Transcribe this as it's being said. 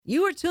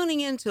You are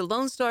tuning in to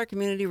Lone Star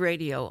Community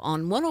Radio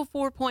on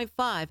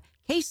 104.5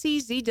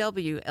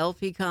 KCZW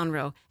LP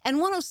Conroe and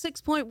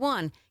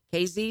 106.1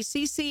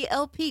 KZCC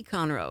LP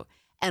Conroe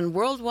and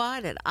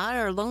worldwide at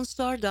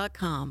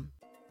irlonestar.com.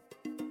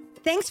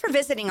 Thanks for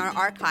visiting our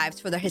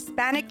archives for the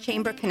Hispanic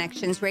Chamber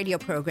Connections radio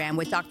program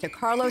with Dr.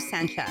 Carlos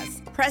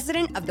Sanchez,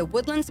 president of the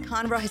Woodlands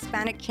Conroe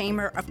Hispanic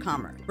Chamber of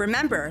Commerce.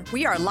 Remember,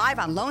 we are live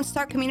on Lone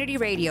Star Community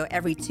Radio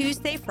every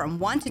Tuesday from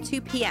 1 to 2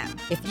 p.m.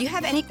 If you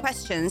have any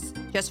questions,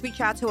 just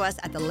reach out to us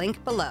at the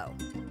link below.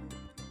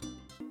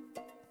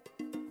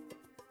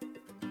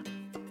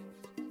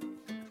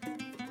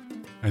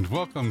 And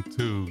welcome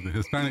to the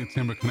Hispanic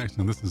Chamber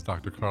Connection. This is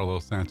Dr.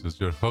 Carlos Sanchez,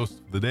 your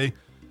host for the day.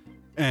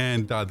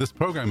 And this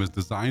program is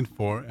designed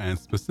for and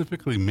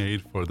specifically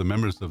made for the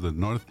members of the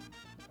North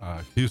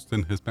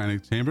Houston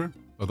Hispanic Chamber,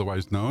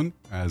 otherwise known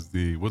as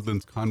the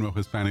Woodlands Conroe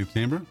Hispanic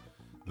Chamber,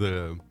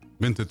 the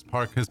Vintage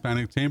Park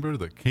Hispanic Chamber,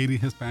 the Katy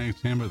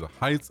Hispanic Chamber, the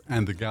Heights,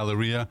 and the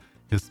Galleria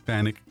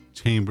Hispanic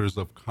Chambers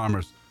of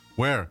Commerce,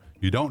 where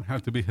you don't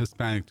have to be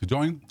Hispanic to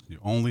join. You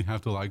only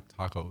have to like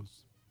tacos.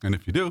 And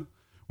if you do,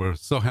 we're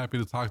so happy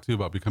to talk to you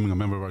about becoming a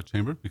member of our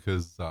chamber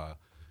because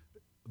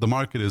the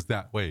market is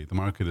that way. The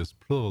market is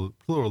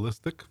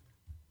pluralistic,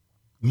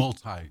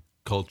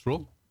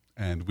 multicultural,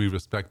 and we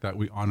respect that,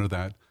 we honor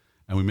that,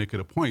 and we make it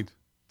a point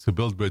to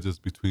build bridges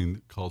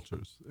between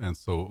cultures. And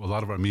so a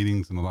lot of our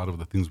meetings and a lot of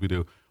the things we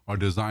do are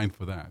designed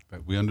for that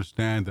we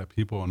understand that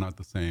people are not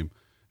the same,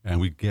 and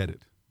we get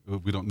it.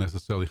 We don't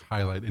necessarily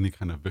highlight any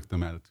kind of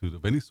victim attitude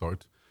of any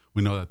sort.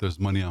 We know that there's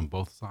money on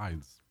both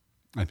sides,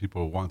 and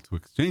people want to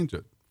exchange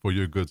it for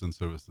your goods and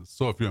services.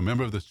 So if you're a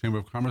member of this Chamber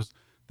of Commerce,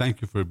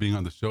 thank you for being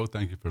on the show.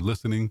 Thank you for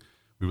listening.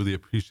 We really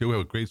appreciate it. We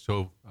have a great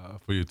show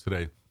for you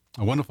today.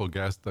 A wonderful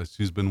guest.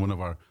 She's been one of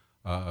our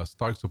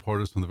Stark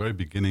supporters from the very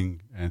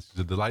beginning, and she's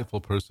a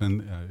delightful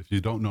person. If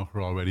you don't know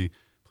her already,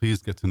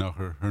 please get to know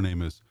her. Her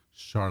name is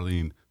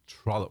Charlene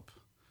Trollope.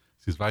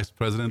 She's vice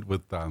president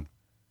with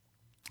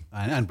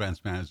and branch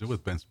manager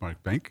with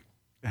Benchmark Bank.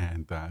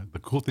 And the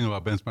cool thing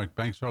about Benchmark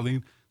Bank,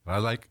 Charlene, that I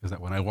like is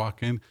that when I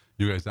walk in,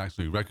 you guys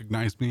actually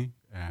recognize me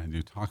and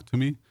you talk to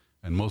me,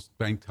 and most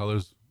bank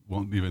tellers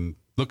won't even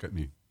look at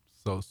me.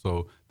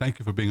 So thank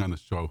you for being on the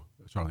show,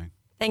 Charlene.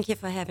 Thank you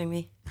for having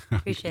me.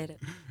 Appreciate it.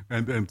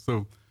 And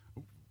so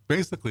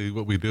basically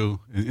what we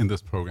do in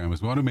this program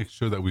is we want to make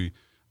sure that we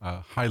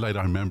highlight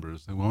our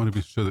members, and we want to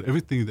be sure that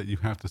everything that you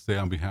have to say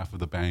on behalf of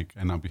the bank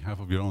and on behalf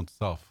of your own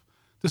self,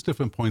 just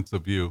different points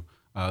of view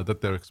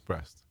that they're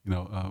expressed.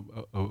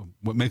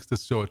 What makes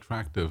this show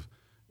attractive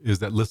is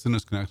that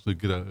listeners can actually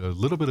get a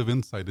little bit of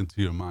insight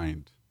into your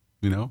mind,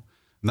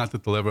 Not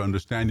that they'll ever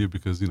understand you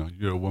because,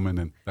 you're a woman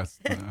and that's,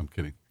 I'm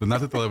kidding. But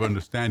not that they'll ever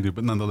understand you,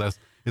 but nonetheless,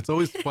 it's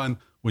always fun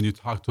when you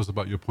talk to us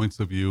about your points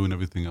of view and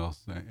everything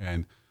else.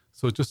 And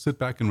so just sit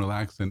back and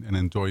relax and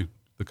enjoy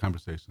the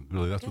conversation.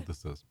 Really, that's what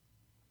this is.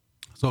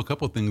 So a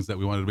couple of things that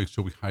we wanted to make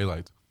sure we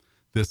highlight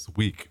this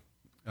week.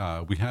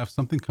 We have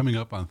something coming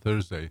up on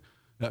Thursday.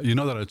 You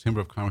know that our Chamber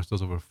of Commerce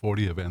does over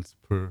 40 events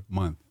per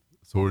month.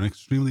 So we're an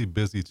extremely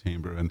busy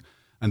chamber.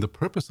 And the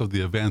purpose of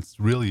the events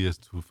really is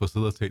to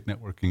facilitate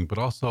networking, but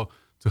also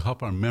to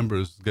help our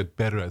members get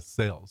better at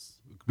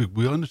sales.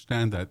 We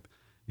understand that,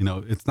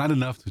 it's not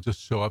enough to just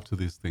show up to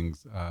these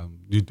things.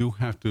 You do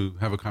have to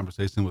have a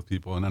conversation with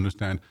people and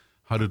understand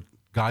how to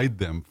guide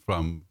them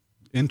from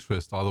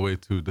interest all the way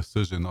to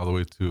decision, all the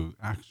way to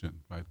action,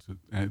 right?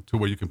 To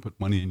where you can put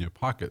money in your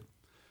pocket.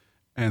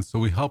 And so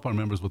we help our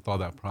members with all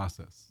that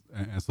process.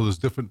 And so there's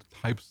different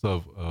types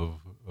of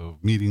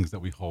meetings that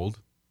we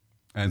hold.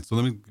 And so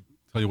let me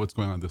tell you what's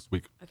going on this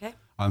week. Okay.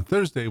 On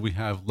Thursday, we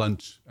have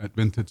lunch at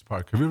Vintage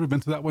Park. Have you ever been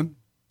to that one?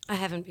 I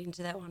haven't been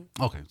to that one.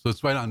 Okay, so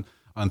it's right on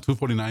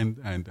 249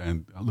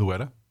 and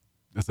Luetta.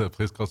 It's a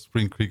place called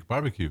Spring Creek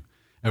Barbecue.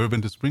 Ever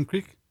been to Spring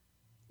Creek?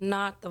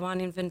 Not the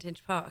one in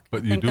Vintage Park.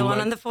 But I think the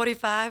one on the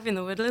 45 in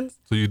the Woodlands.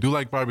 So you do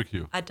like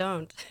barbecue? I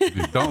don't.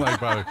 You don't like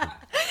barbecue.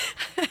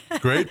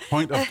 Great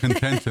point of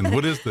contention.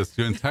 What is this?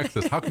 You're in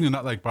Texas. How can you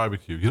not like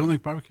barbecue? You don't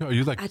like barbecue? Are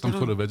you like some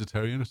sort of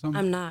vegetarian or something?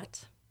 I'm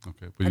not.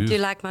 Okay. But I do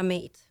like my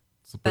meat,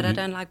 but I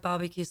don't like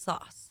barbecue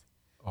sauce.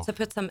 Okay. So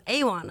put some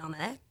A1 on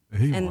it.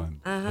 A1?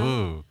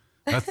 Oh,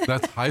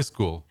 that's high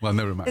school. Well,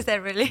 never mind. Is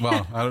that really?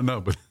 Well, I don't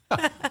know, but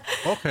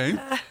okay.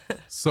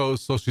 So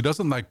she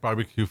doesn't like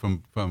barbecue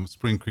from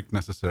Spring Creek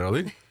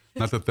necessarily.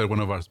 Not that they're one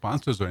of our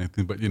sponsors or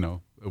anything, but,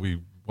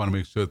 we want to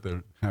make sure that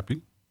they're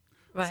happy.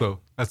 Right. So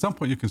at some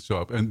point you can show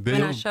up. And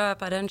when I show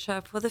up, I don't show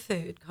up for the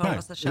food,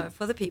 Carlos. Right. I show up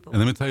for the people. And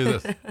let me tell you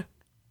this.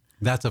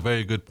 That's a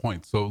very good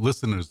point. So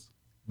listeners,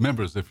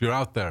 members, if you're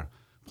out there,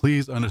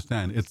 please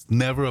understand, it's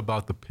never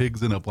about the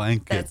pigs in a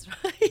blanket. That's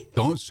right.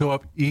 Don't show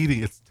up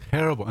eating. It's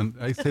terrible. And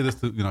I say this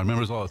to our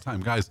members all the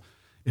time. Guys,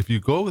 if you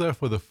go there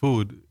for the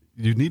food,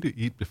 you need to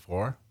eat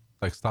before,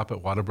 like stop at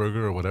Whataburger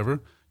or whatever.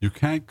 You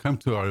can't come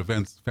to our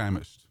events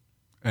famished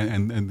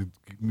and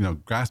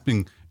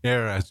grasping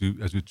air as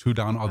you chew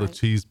down all the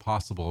cheese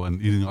possible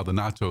and eating all the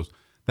nachos.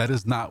 That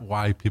is not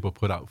why people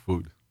put out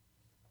food.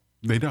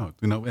 They don't,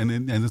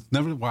 and it's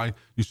never why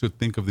you should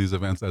think of these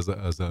events as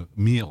a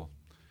meal.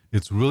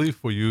 It's really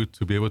for you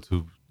to be able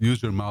to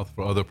use your mouth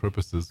for other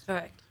purposes.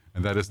 Correct.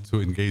 And that is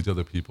to engage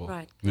other people.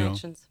 Right. you know?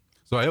 Connections.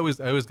 So I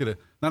always get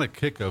not a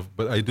kick of,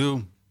 but I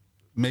do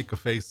make a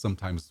face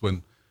sometimes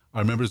when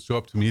our members show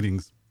up to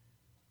meetings.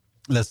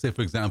 Let's say,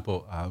 for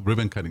example,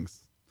 ribbon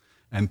cuttings.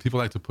 And people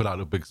like to put out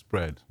a big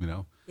spread,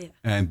 Yeah.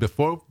 And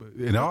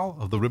in all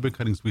of the ribbon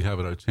cuttings we have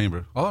at our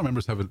chamber, all our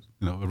members have a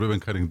ribbon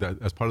cutting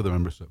that as part of the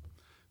membership.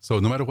 So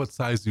no matter what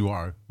size you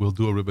are, we'll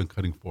do a ribbon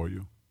cutting for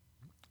you.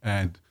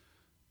 And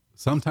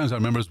sometimes our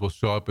members will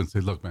show up and say,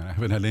 look, man, I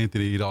haven't had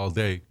anything to eat all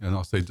day. And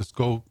I'll say, just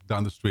go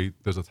down the street.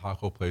 There's a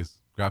taco place.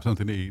 Grab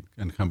something to eat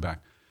and come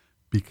back.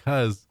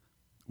 Because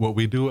what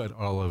we do at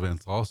all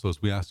events also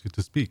is we ask you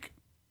to speak.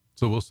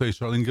 So we'll say,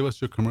 Charlene, give us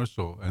your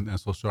commercial. And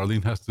so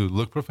Charlene has to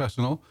look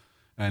professional.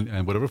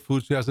 And whatever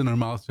food she has in her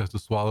mouth, she has to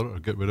swallow it or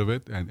get rid of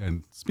it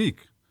and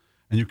speak.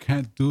 And you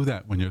can't do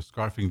that when you're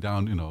scarfing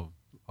down,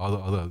 all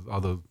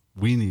the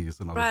weenies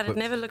and all that. Right. It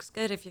never looks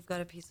good if you've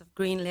got a piece of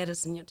green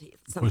lettuce in your teeth.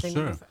 For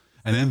sure.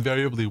 And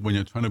invariably, when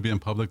you're trying to be in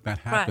public, that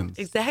happens. Right.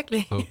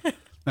 Exactly. So,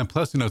 and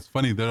plus, it's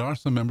funny. There are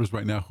some members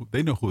right now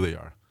they know who they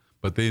are,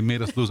 but they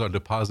made us lose our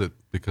deposit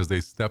because they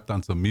stepped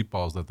on some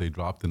meatballs that they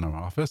dropped in our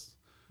office.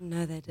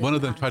 No, they didn't. One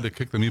of them tried to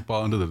kick the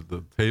meatball under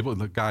the table.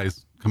 The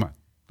guys, come on.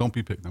 Don't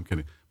be picking. I'm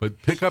kidding.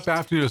 But pick up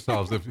after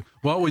yourselves.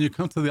 When you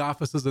come to the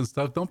offices and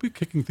stuff, don't be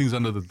kicking things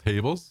under the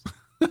tables.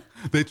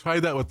 They tried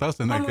that with us,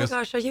 and oh my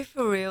gosh, are you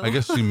for real? I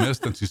guess she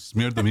missed, and she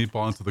smeared the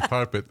meatball onto the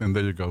carpet, and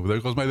there you go. There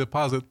goes my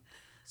deposit.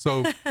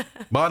 So,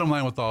 bottom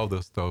line with all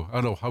this, though, I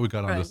don't know how we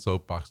got on the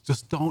soapbox.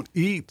 Just don't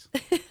eat.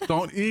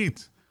 Don't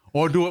eat.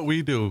 Or do what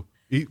we do.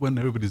 Eat when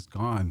everybody's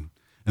gone.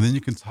 And then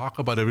you can talk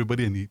about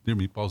everybody and eat your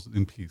meatballs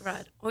in peace.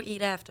 Right. Or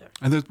eat after.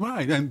 And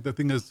and the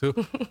thing is, too,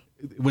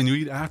 when you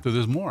eat after,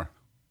 there's more.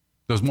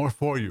 There's more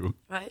for you.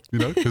 Right.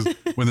 Because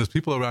when there's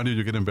people around you,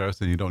 you get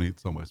embarrassed and you don't eat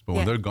so much. But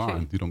when they're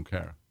gone, you don't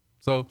care.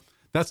 So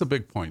that's a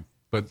big point.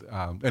 But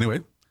anyway,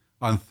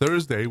 on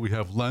Thursday, we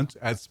have lunch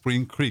at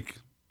Spring Creek.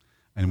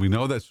 And we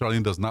know that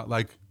Charlene does not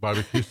like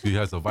barbecue. She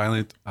has a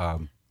violent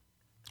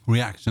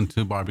reaction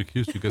to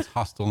barbecue. She gets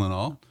hostile and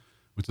all,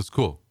 which is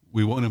cool.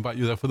 We won't invite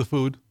you there for the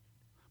food,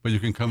 but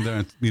you can come there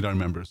and meet our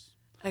members.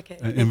 Okay.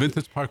 In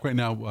Vintage Park right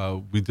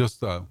now, we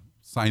just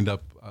signed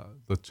up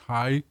the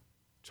Chai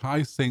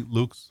St.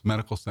 Luke's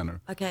Medical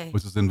Center,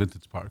 which is in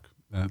Vintage Park.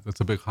 That's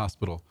a big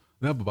hospital.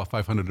 They have about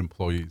 500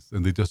 employees,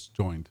 and they just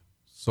joined.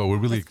 So we're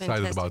really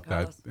excited about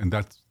that. And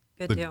that's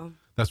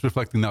that's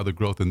reflecting now the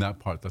growth in that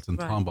part. That's in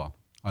Tomball.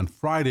 On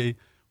Friday,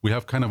 we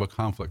have kind of a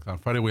conflict. On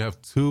Friday, we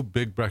have two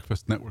big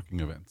breakfast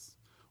networking events.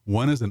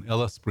 One is in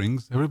Ella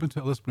Springs. Have you ever been to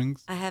Ella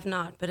Springs? I have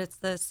not, but it's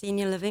the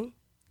senior living.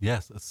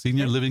 Yes, a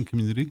senior living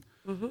community.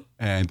 Mm-hmm.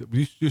 And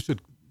you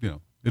should,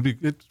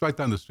 it's right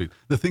down the street.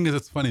 The thing is,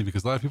 it's funny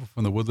because a lot of people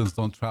from the Woodlands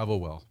don't travel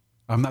well.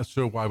 I'm not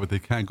sure why, but they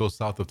can't go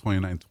south of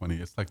 2920.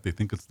 It's like they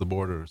think it's the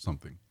border or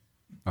something.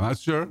 I'm not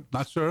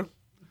sure.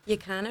 You're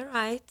kind of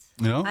right.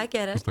 I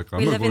get it. Like,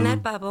 we live in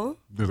that bubble.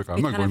 We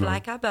kind of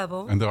like our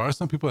bubble. And there are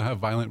some people that have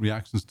violent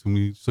reactions to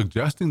me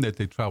suggesting that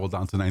they travel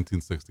down to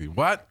 1960.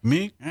 What?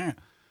 Me?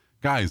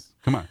 Guys,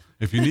 come on.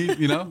 If you need,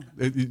 let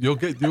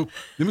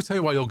me tell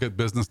you why you'll get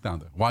business down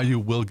there. Why you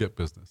will get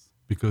business.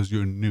 Because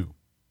you're new.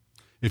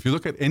 If you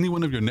look at any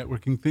one of your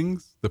networking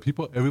things, the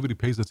people everybody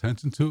pays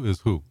attention to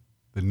is who?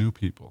 The new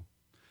people.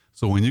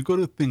 So when you go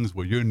to things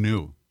where you're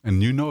new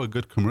and you know a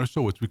good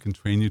commercial, which we can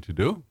train you to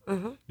do,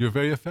 you're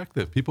very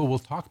effective. People will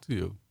talk to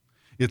you.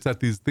 It's at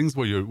these things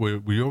where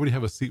you already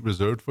have a seat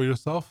reserved for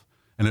yourself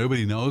and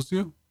everybody knows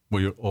you,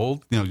 where you're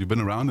old, you've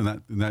been around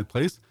in that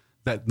place,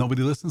 that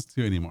nobody listens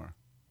to you anymore.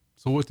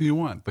 So what do you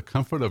want? The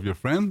comfort of your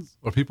friends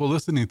or people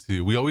listening to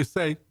you? We always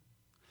say,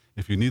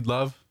 if you need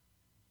love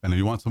and if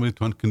you want somebody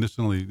to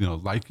unconditionally,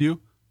 like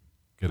you,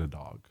 get a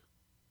dog.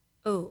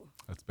 Oh.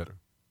 That's better.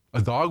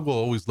 A dog will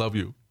always love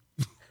you.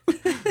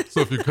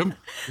 So if you come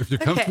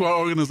to our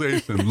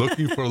organization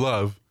looking for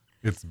love,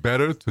 it's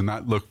better to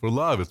not look for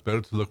love. It's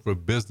better to look for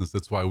business.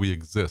 That's why we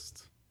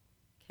exist.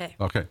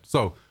 Okay.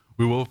 So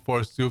we will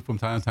force you from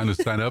time to time to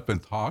stand up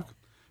and talk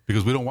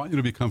because we don't want you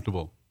to be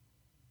comfortable.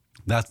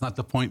 That's not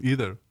the point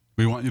either.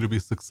 We want you to be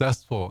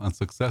successful, and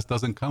success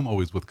doesn't come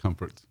always with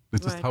comfort.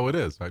 It's just how it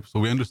is, right? So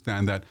we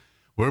understand that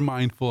we're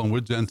mindful and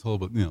we're gentle,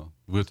 but we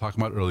were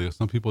talking about earlier,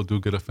 some people do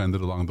get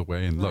offended along the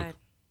way, and look,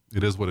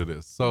 it is what it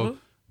is. So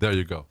there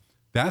you go.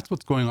 That's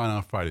what's going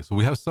on Friday. So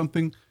we have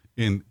something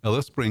in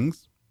Ella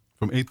Springs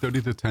from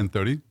 8:30 to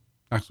 10:30.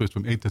 Actually, it's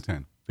from 8 to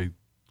 10. They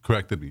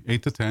corrected me.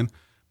 8 to 10.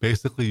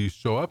 Basically, you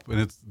show up,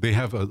 and they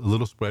have a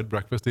little spread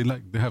breakfast. They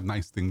have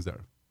nice things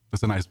there.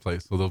 It's a nice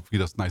place, so they'll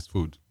feed us nice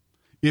food.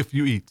 If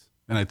you eat,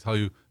 and I tell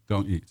you,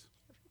 don't eat.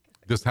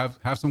 Just have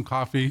some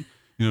coffee,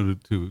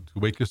 to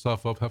wake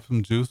yourself up, have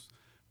some juice,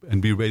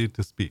 and be ready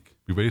to speak.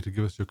 Be ready to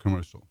give us your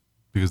commercial,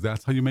 because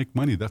that's how you make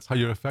money. That's how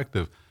you're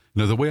effective.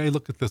 The way I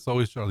look at this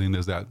always, Charlene,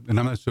 is that, and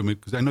I'm not sure,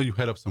 because I know you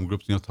head up some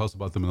groups, tell us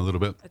about them in a little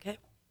bit. Okay.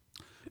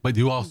 But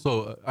you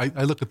also,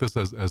 I look at this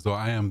as though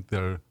I am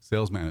their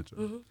sales manager.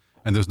 Mm-hmm.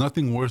 And there's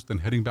nothing worse than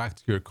heading back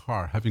to your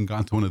car, having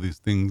gone to one of these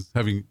things,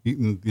 having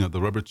eaten,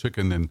 the rubber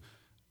chicken and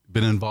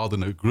been involved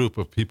in a group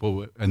of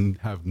people and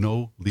have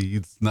no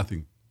leads,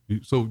 nothing.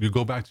 So you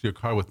go back to your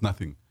car with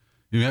nothing.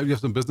 You have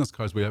some business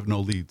cards where you have no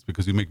leads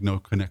because you make no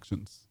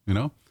connections, you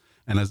know?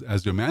 And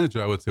as your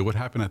manager, I would say, what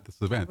happened at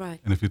this event? Right.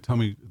 And if you tell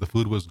me the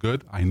food was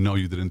good, I know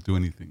you didn't do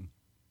anything.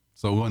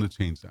 So we want to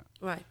change that.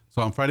 Right.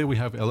 So on Friday, we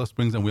have Ella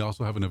Springs, and we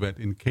also have an event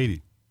in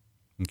Katy,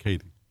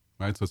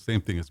 right? So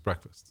same thing, it's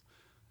breakfast.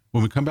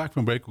 When we come back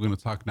from break, we're going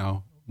to talk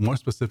now more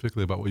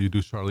specifically about what you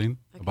do, Charlene,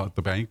 about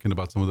the bank and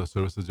about some of the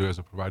services you guys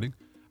are providing.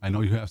 I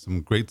know you have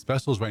some great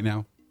specials right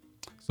now,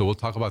 so we'll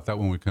talk about that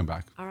when we come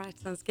back. All right,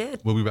 sounds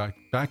good. We'll be back.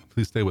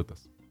 Please stay with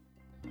us.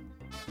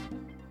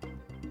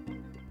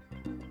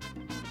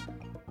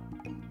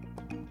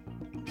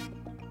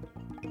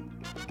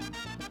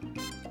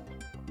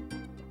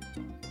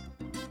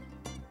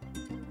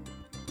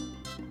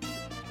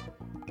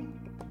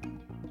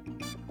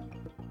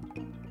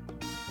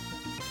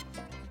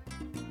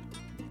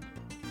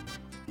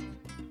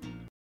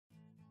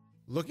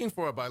 Looking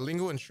for a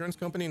bilingual insurance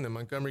company in the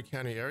Montgomery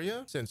County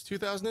area? Since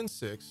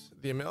 2006,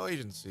 the Amel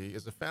Agency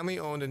is a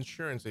family-owned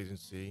insurance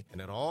agency, and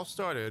it all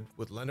started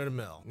with Leonard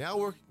Amel. Now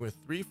working with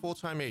 3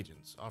 full-time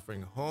agents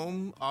offering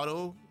home,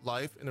 auto,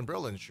 life, and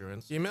umbrella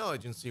insurance, the Amel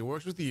Agency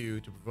works with you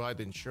to provide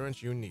the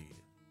insurance you need.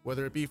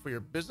 Whether it be for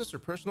your business or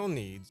personal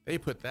needs, they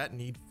put that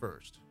need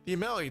first. The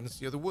Amel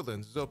Agency of the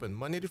Woodlands is open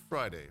Monday to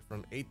Friday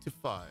from 8 to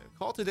 5.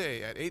 Call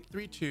today at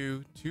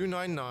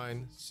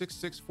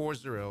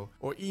 832-299-6640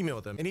 or email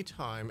them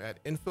anytime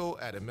at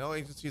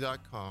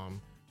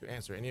info@amelagency.com to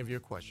answer any of your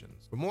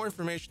questions. For more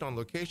information on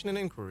location and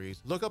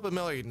inquiries, look up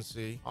Amel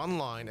Agency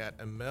online at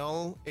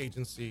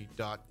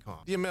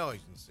amelagency.com. The Amel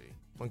Agency,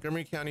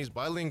 Montgomery County's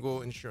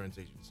bilingual insurance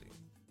agency.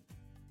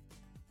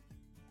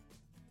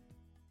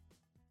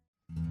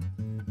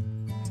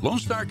 Lone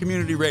Star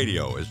Community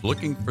Radio is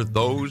looking for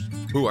those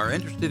who are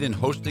interested in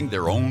hosting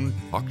their own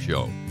talk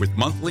show with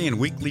monthly and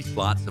weekly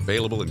slots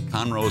available in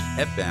Conroe's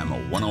FM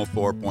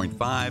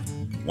 104.5,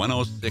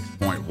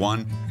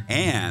 106.1,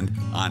 and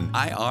on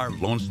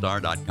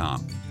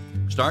irlonestar.com.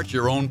 Start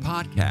your own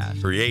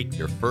podcast, create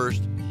your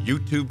first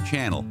YouTube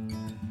channel,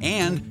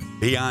 and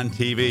be on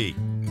TV.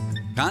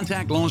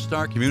 Contact Lone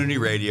Star Community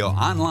Radio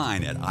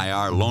online at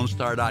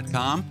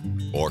irlonestar.com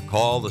or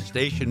call the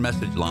station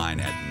message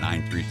line at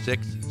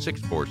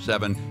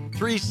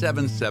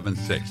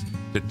 936-647-3776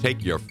 to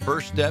take your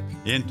first step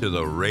into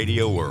the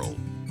radio world.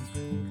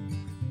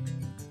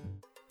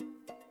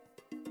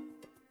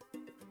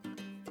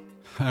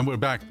 And we're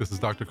back. This is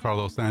Dr.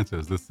 Carlos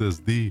Sanchez. This is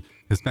the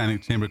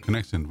Hispanic Chamber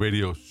Connection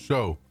radio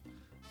show.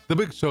 The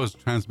big show is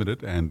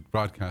transmitted and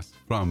broadcast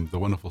from the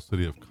wonderful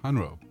city of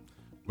Conroe.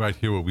 Right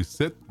here where we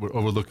sit, we're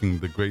overlooking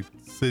the great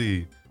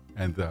city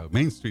and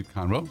Main Street,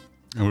 Conroe.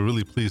 And we're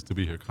really pleased to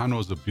be here. Conroe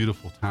is a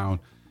beautiful town.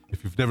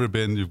 If you've never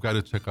been, you've got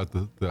to check out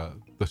the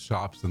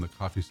shops and the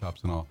coffee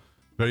shops and all.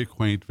 Very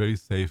quaint, very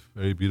safe,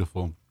 very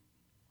beautiful.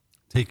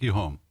 Take you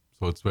home.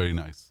 So it's very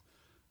nice.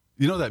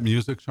 You know that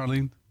music,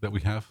 Charlene, that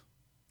we have?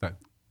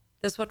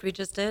 That's what we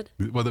just did?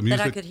 Well, the music,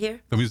 that I could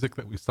hear? The music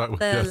that we start with.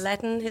 The yes.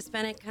 Latin,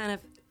 Hispanic kind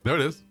of... There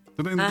it is.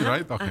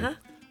 Right? Okay.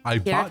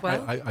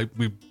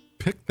 We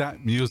picked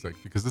that music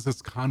because this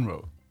is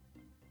Conroe.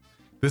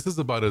 This is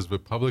about as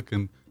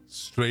Republican,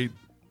 straight,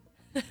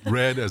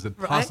 red as it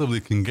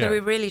possibly can get. So we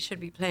really should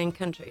be playing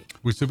country.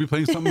 We should be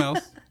playing something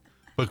else,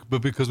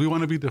 but because we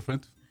want to be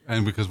different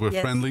and because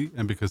we're friendly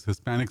and because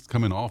Hispanics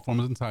come in all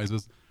forms and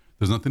sizes,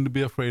 there's nothing to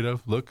be afraid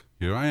of. Look,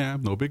 here I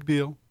am, no big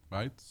deal,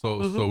 right? So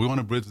we want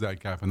to bridge that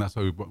gap, and that's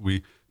why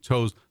we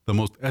chose the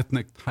most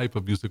ethnic type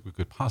of music we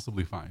could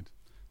possibly find,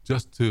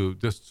 just to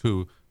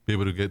be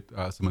able to get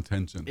some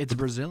attention. It's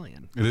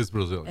Brazilian. It is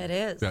Brazilian. It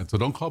is. Yeah. So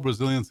don't call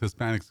Brazilians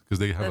Hispanics because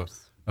they have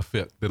a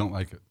fit. They don't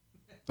like it.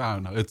 I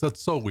don't know.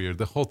 It's so weird.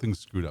 The whole thing's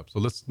screwed up. So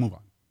let's move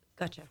on.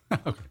 Gotcha.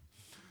 Okay.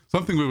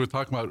 Something we were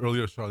talking about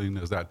earlier, Charlene,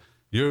 is that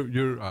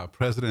you're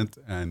president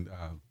and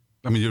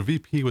you're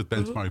VP with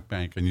Benchmark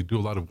Bank, and you do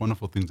a lot of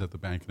wonderful things at the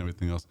bank and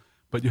everything else.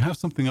 But you have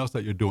something else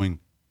that you're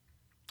doing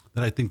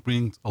that I think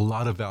brings a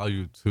lot of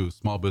value to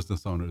small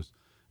business owners,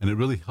 and it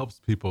really helps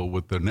people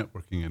with their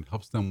networking and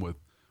helps them with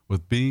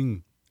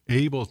being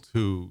able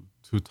to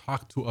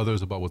talk to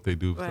others about what they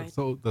do. Right.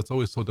 So that's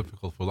always so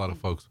difficult for a lot of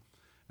folks,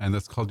 and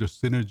that's called your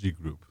Synergy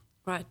Group.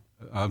 Right.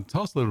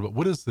 Tell us a little bit,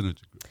 what is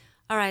Synergy Group?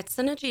 All right.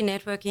 Synergy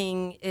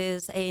Networking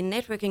is a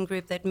networking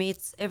group that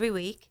meets every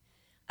week.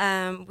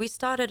 We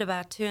started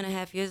about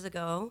 2.5 years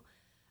ago,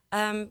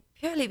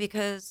 purely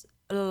because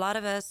a lot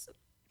of us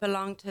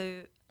belong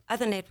to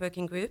other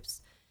networking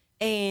groups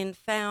and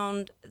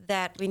found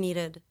that we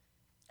needed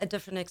a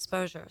different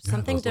exposure,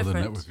 something those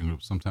different. Other networking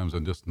groups sometimes are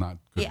just not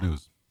good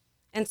news.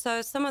 And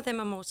so some of them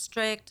are more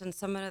strict and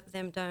some of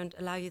them don't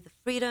allow you the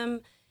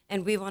freedom.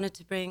 And we wanted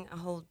to bring a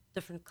whole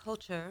different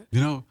culture I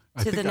to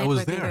think the I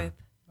was networking there. group.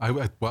 I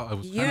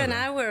was You and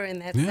I were in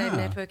that same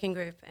networking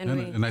group.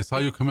 And I saw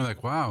you come in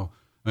like, wow.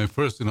 I mean,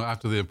 first,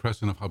 after the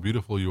impression of how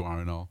beautiful you are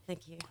and all.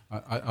 Thank you.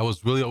 I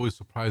was really always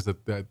surprised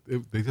that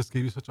they just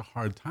gave you such a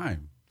hard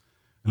time.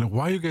 And like,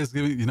 why are you guys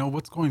giving,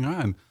 what's going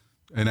on?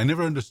 And I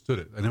never understood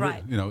it. I never,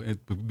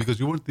 Right. because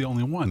you weren't the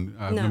only one.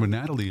 I remember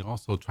Natalie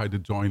also tried to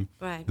join,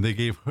 Right. and they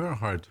gave her a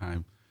hard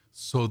time.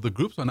 So the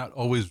groups are not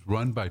always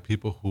run by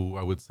people who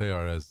I would say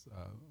are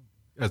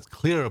as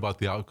clear about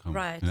the outcome.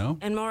 Right. You know?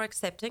 And more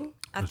accepting,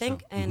 I For think,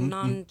 sure. and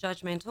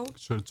non-judgmental.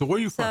 Sure. So where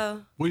are you from?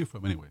 So- Where are you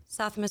from anyway?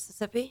 South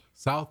Mississippi.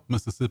 South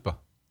Mississippi.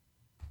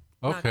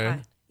 Okay.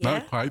 quite. Yeah?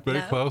 Not quite. Very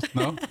No. close.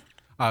 No.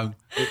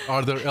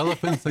 Are there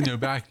elephants in your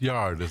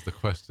backyard? Is the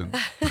question.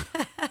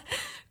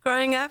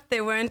 Growing up,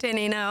 there weren't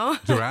any, no.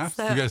 Giraffes?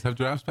 So You guys have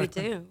giraffes we back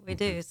there? do, we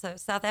do. So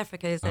South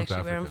Africa is South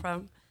actually where I'm Africa.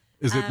 from.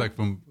 Is it like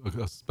from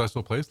a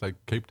special place like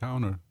Cape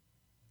Town or?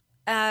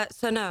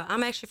 So no,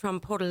 I'm actually from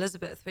Port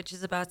Elizabeth, which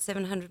is about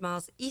 700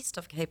 miles east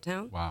of Cape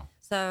Town. Wow.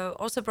 So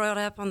also brought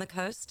up on the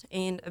coast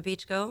and a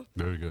beach girl.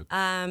 Very good.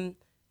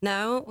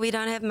 No, we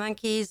don't have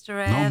monkeys,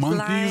 giraffes, monkeys?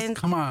 lions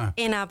Come on.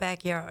 in our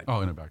backyard.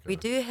 Oh, in the backyard. We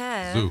do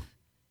have Zoo.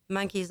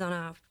 monkeys on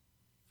our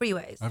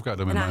freeways. I've got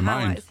them in and my our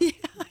mind. highways.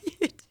 Yeah,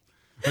 you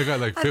do. I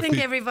got like I think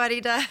 50, everybody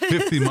does.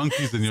 50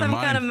 monkeys in your Some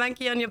mind. kind of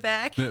monkey on your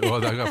back. Yeah,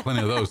 well, I got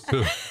plenty of those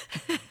too.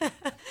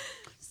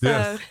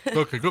 Yes.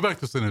 Okay, go back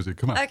to synergy.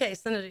 Come on. Okay,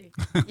 Synergy.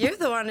 You're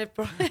the one that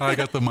brought, I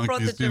got the brought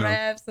monkeys, the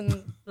giraffes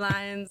and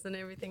lions and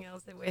everything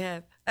else that we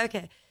have.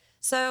 Okay,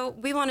 so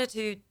we wanted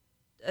to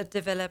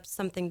develop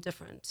something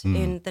different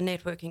in the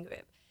networking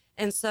group.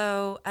 And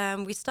so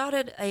we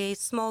started a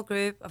small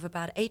group of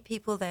about 8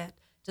 people that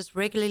just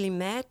regularly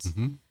met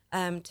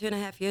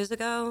 2.5 years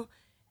ago.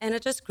 And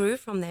it just grew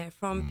from there,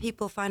 from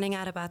people finding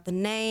out about the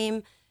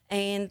name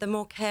and the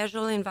more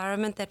casual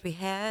environment that we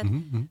had,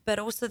 but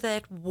also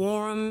that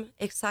warm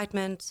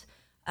excitement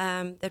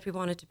that we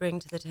wanted to bring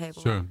to the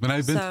table. Sure. And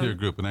I've been So- to your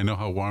group and I know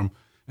how warm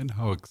and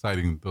how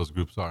exciting those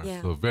groups are.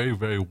 Yeah. So very,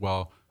 very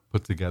well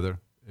put together.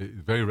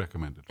 Very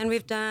recommended. And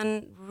we've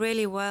done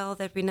really well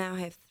that we now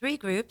have 3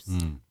 groups,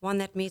 one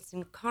that meets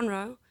in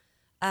Conroe,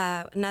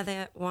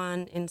 another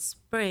one in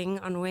Spring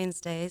on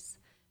Wednesdays.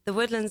 The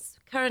Woodlands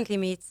currently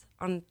meets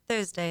on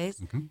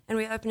Thursdays, and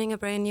we're opening a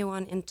brand new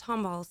one in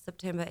Tomball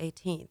September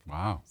 18th.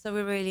 Wow. So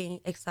we're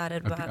really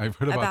excited about, I've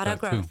heard about our that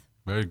growth. too.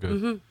 Very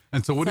good.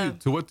 And so, So-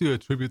 to what do you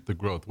attribute the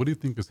growth? What do you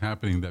think is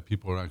happening that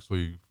people are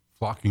actually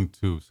flocking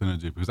to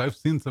Synergy? Because I've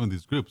seen some of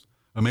these groups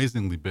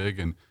amazingly big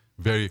and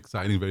very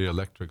exciting, very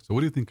electric. So, what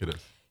do you think it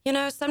is? You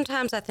know,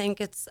 sometimes I think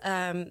it's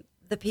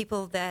the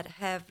people that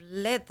have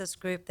led this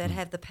group that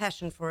have the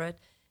passion for it,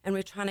 and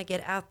we're trying to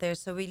get out there.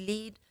 So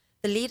the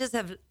leaders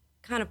have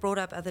kind of brought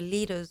up other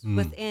leaders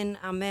within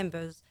our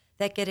members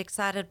that get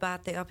excited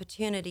about the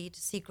opportunity to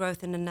see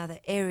growth in another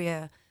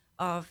area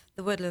of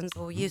the Woodlands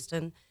or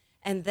Houston,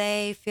 and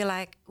they feel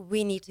like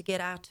we need to get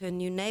out to a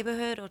new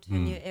neighborhood or to a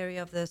new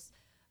area of this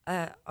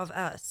of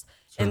us.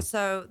 And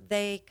so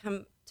they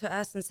come to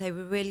us and say,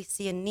 we really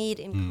see a need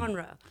in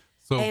Conroe.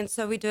 And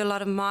so we do a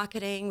lot of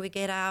marketing. We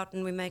get out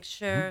and we make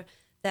sure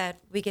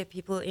that we get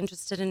people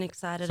interested and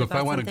excited So, if I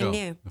about want to something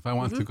go, new. if I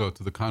want to go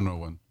to the Conroe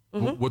one,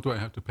 what do I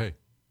have to pay?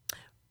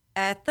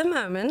 At the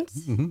moment,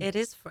 it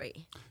is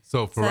free.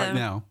 So, for right So,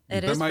 now,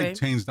 it that is might free.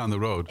 change down the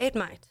road. It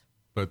might.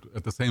 But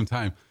at the same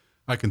time,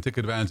 I can take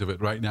advantage of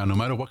it right now, no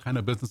matter what kind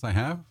of business I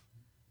have.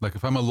 Like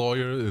if I'm a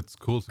lawyer, it's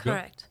cool to go.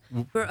 Correct.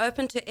 We're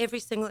open to every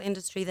single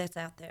industry that's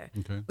out there.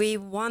 Okay. We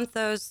want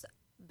those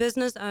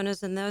business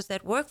owners and those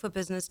that work for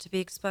business to be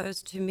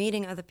exposed to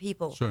meeting other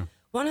people. Sure.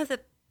 One of the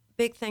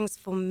big things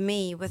for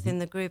me within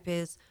the group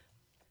is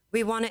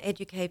we want to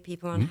educate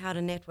people on how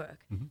to network.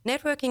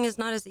 Networking is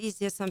not as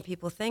easy as some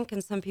people think,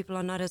 and some people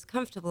are not as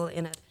comfortable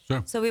in it.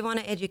 Sure. So we want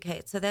to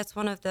educate. So that's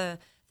one of the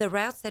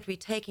routes that we're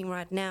taking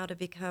right now to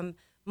become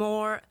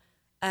more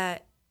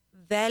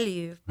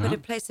value,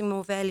 placing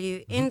more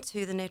value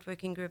into the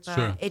networking group by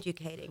Sure.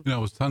 educating. You know,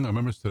 I was telling our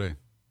members today.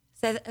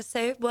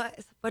 Say what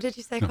did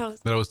you say, Carlos?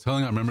 That I was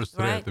telling our members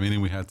today Right. at the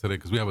meeting we had today,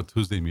 because we have a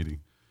Tuesday meeting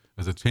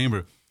as a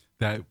chamber,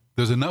 that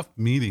there's enough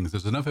meetings,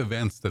 there's enough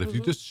events that if you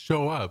just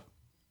show up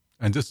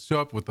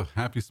with a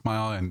happy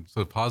smile and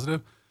sort of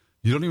positive,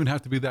 you don't even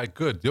have to be that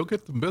good. You'll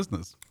get the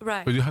business.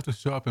 Right. But you have to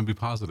show up and be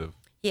positive.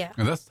 Yeah.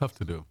 And that's tough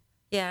to do.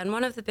 Yeah, and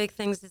one of the big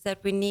things is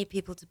that we need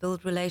people to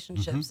build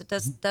relationships.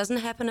 It doesn't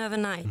happen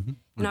overnight. You're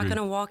not Agreed. going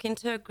to walk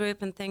into a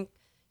group and think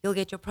you'll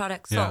get your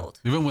product Yeah. sold.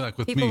 Even with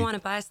People me. want to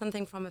buy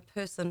something from a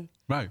person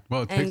Right.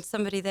 Well, it and takes,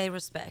 somebody they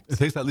respect. it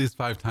takes at least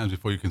 5 times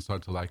before you can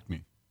start to like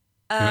me.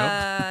 You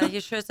know? You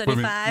sure it's For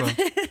only me, 5?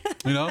 well,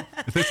 you know,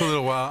 it takes a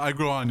little while. I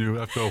grow on you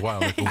after a while.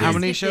 Like a How week.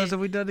 many shows have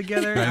we done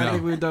together? I know. I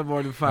think we've done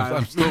more than 5.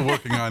 I'm still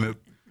working on it.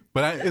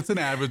 But it's an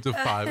average of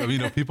 5. I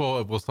mean,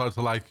 people will start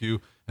to like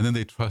you, and then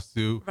they trust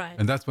you, Right.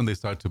 and that's when they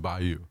start to buy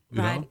you.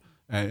 You Right. know,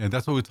 and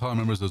that's what we tell our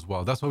members as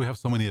well. That's why we have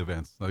so many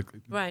events. Like,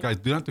 Right. guys,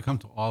 you don't have to come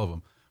to all of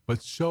them,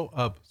 but show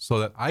up so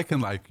that I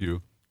can like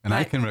you and I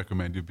Right. can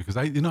recommend you. Because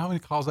you know how many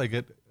calls I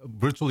get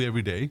virtually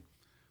every day.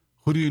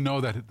 Who do you know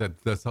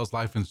that sells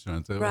life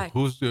insurance? Right.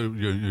 Who's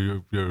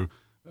your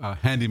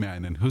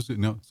handyman, and who's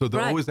So they're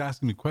Right. always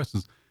asking me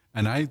questions,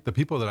 and the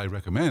people that I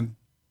recommend.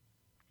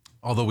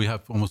 Although we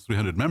have almost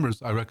 300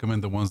 members, I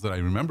recommend the ones that I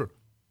remember,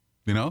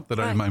 that are in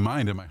Right. my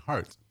mind and my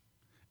heart.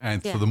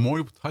 And Yeah. so the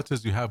more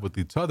touches you have with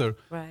each other,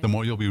 Right. the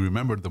more you'll be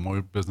remembered, the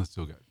more business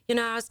you'll get. You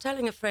know, I was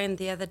telling a friend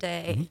the other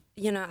day,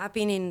 you know, I've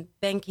been in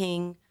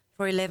banking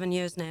for 11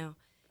 years now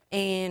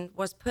and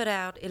was put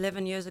out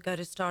 11 years ago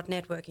to start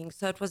networking.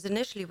 So it was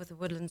initially with the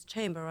Woodlands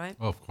Chamber, right?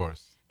 Of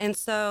course. And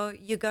so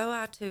you go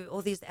out to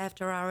all these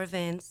after-hour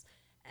events.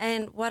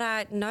 And what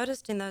I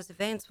noticed in those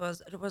events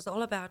was it was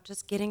all about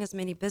just getting as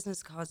many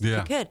business cards as Yeah,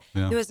 you could.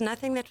 yeah. There was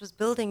nothing that was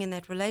building in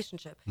that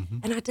relationship.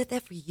 And I did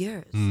that for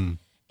years.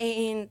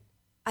 And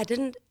I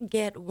didn't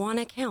get one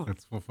account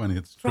It's so funny.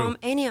 It's from true.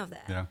 any of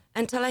that Yeah.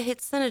 until I hit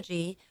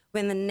Synergy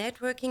when the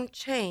networking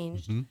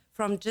changed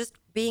from just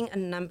being a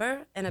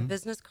number and a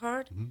business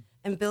card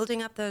and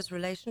building up those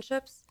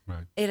relationships.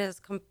 Right. It has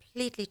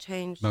completely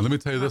changed. Now, let me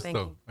tell you my this,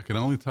 banking. though. I can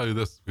only tell you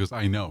this because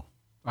I know.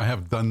 I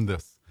have done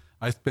this.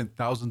 I spent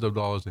thousands of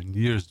dollars and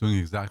years doing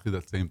exactly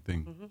that same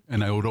thing.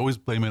 And I would always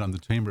blame it on the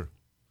chamber.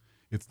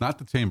 It's not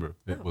the chamber.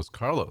 It was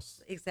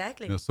Carlos.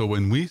 Exactly. You know, so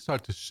when we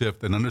start to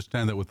shift and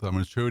understand that with our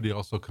maturity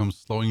also comes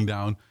slowing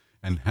down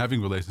and having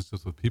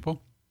relationships with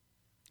people,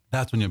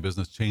 that's when your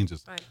business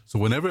changes. Right. So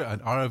whenever at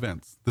our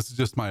events, this is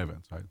just my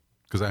events, right?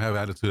 Because I have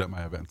attitude at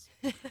my events.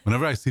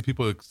 Whenever I see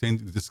people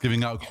just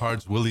giving out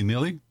cards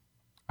willy-nilly,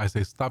 I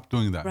say, stop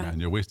doing that, Right. man.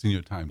 You're wasting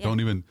your time. Yeah. Don't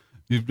even,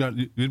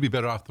 you'd be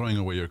better off throwing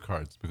away your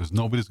cards because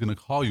nobody's going to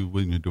call you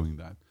when you're doing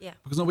that. Yeah.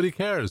 Because nobody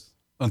cares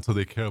until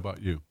they care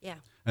about you. Yeah.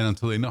 And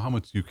until they know how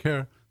much you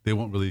care, they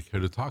won't really care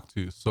to talk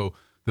to you. So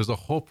there's a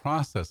whole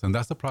process, and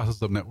that's the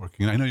process of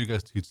networking. And I know you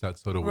guys teach that,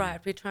 so do we. Right.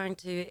 We're trying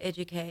to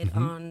educate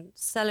Mm-hmm. on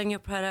selling your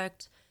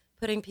product,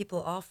 putting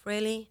people off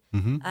really,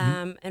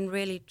 Mm-hmm. and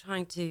really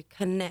trying to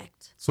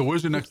connect. So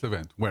where's your next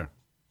event? Where?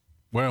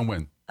 Where and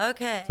when?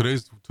 Okay.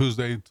 Today's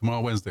Tuesday, tomorrow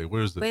Wednesday.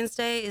 Where is it?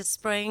 Wednesday is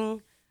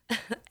spring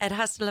at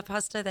Hasta La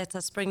Pasta. That's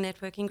our spring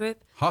networking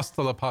group.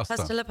 Hasta la Pasta.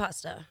 Hasta La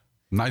Pasta.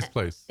 Nice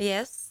place.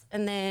 Yes.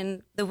 And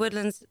then the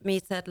Woodlands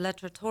meets at La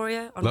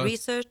Trattoria on La-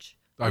 Research.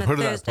 on I've a heard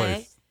of that Thursday.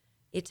 place.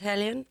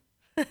 Italian.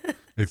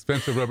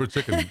 Expensive rubber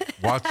chicken.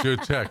 Watch your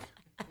check.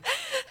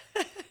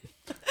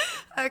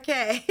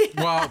 Okay.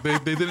 Well, they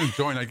didn't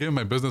join. I gave him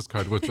my business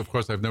card, which of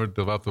course I've never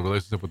developed a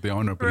relationship with the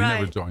owner, but he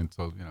never Right. joined.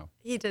 So, you know,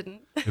 He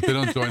didn't. if they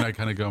don't join, I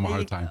kind of give them a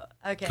hard time.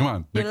 Okay. Come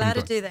on. You're make them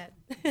allowed to join.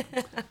 do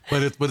that.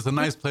 But it's a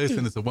nice place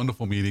and it's a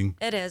wonderful meeting.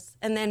 It is.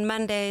 And then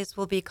Mondays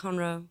will be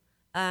Conroe.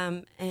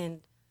 And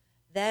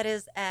that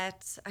is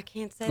at, I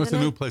can't say It's the a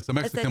name. new place, a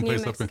Mexican it's that place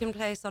new up in- Mexican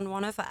place on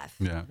 105.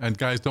 Yeah, and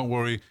guys, don't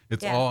worry.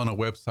 It's Yeah. all on a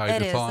website.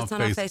 It it's is. all It's on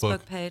on our Facebook.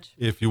 Facebook page.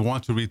 If you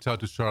want to reach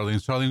out to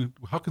Charlene,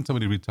 how can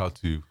somebody reach out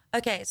to you?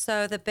 Okay,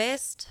 so the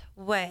best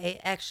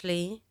way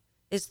actually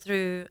is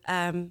through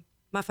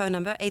my phone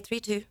number,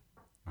 832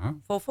 Uh-huh.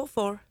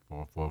 444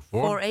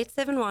 444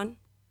 4871.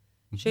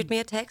 Shoot me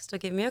a text or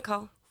give me a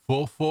call.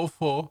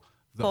 444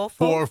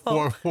 444.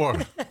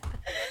 444.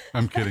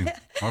 I'm kidding.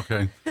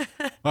 Okay.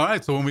 All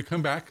right. So when we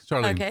come back,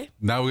 Charlene, Okay.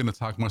 now we're going to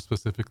talk more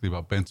specifically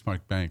about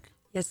Benchmark Bank.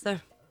 Yes,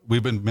 sir.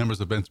 We've been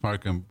members of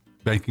Benchmark and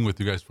banking with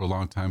you guys for a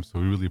long time, so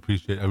we really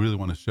appreciate it. I really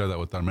want to share that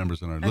with our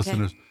members and our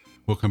listeners.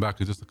 We'll come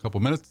back in just a couple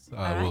minutes.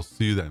 right. We'll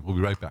see you then. We'll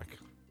be right back.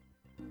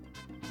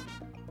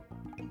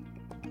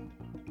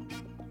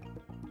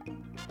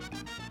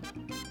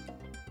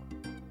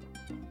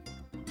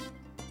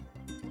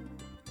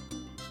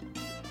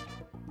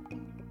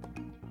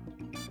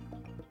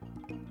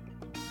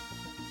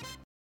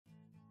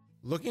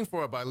 Looking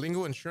for a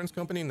bilingual insurance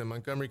company in the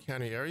Montgomery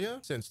County area?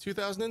 Since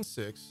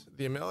 2006,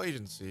 the Amel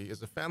Agency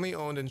is a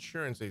family-owned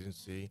insurance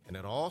agency, and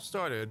it all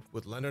started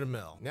with Leonard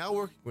Amel. Now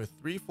working with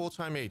 3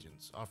 full-time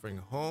agents offering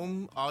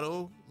home,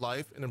 auto,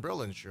 life, and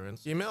umbrella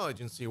insurance, the Amel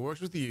Agency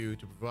works with you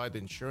to provide the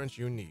insurance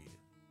you need.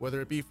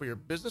 Whether it be for your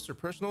business or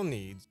personal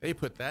needs, they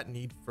put that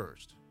need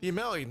first. The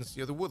Amel Agency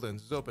of the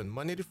Woodlands is open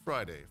Monday to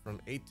Friday from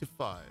 8 to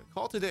 5.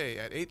 Call today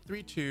at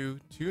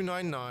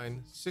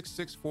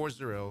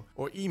 832-299-6640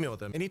 or email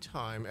them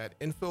anytime at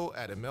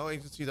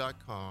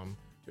info@amelagency.com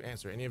to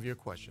answer any of your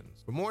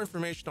questions. For more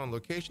information on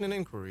location and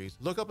inquiries,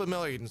 look up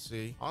Amel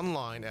Agency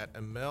online at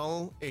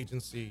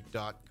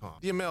amelagency.com.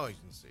 The Amel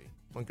Agency,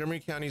 Montgomery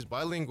County's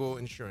bilingual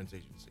insurance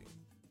agency.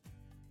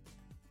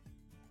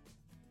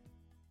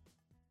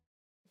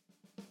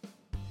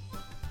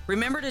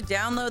 Remember to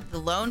download the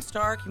Lone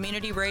Star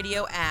Community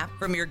Radio app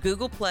from your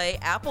Google Play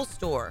Apple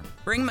Store.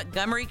 Bring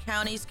Montgomery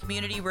County's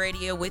community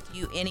radio with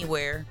you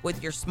anywhere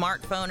with your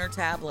smartphone or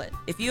tablet.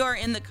 If you are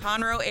in the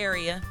Conroe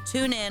area,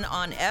 tune in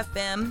on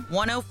FM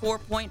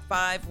 104.5,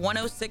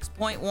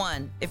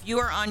 106.1. If you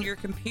are on your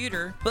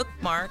computer,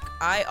 bookmark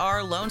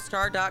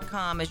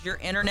irlonestar.com as your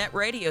internet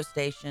radio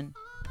station.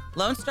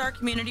 Lone Star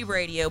Community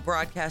Radio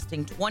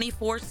broadcasting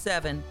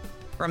 24/7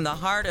 from the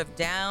heart of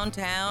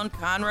downtown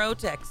Conroe,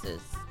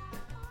 Texas.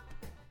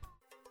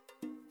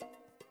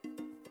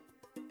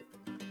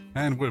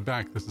 And we're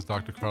back. This is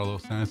Dr.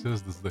 Carlos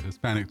Sanchez. This is the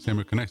Hispanic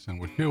Chamber Connection.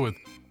 We're here with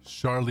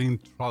Charlene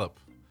Trollope,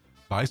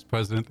 Vice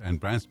President and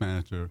Branch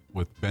Manager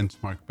with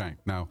Benchmark Bank.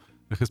 Now,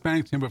 the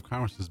Hispanic Chamber of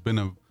Commerce has been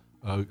a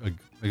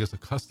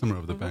customer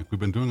of the bank. We've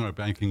been doing our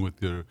banking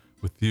with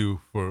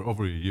you for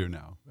over a year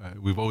now.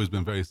 We've always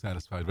been very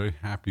satisfied, very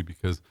happy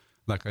because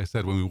like I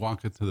said, when we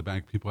walk into the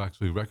bank, people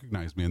actually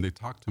recognize me and they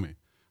talk to me.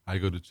 I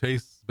go to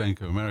Chase,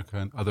 Bank of America,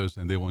 and others,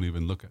 and they won't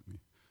even look at me.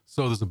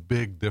 So there's a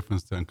big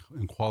difference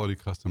in quality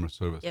customer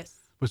service. Yes.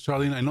 But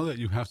Charlene, I know that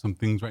you have some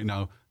things right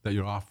now that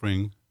you're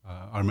offering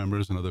our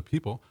members and other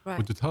people. Right.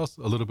 Would you tell us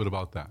a little bit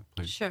about that,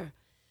 please? Sure.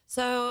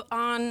 So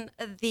on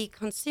the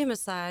consumer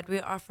side,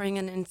 we're offering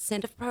an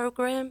incentive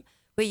program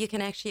where you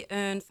can actually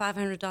earn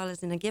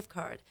 $500 in a gift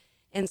card.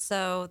 And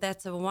so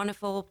that's a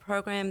wonderful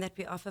program that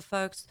we offer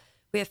folks.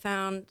 We have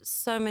found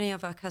so many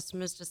of our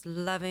customers just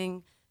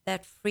loving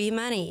that free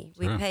money.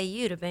 We Sure. pay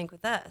you to bank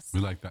with us.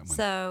 We like that money.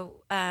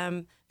 So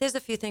there's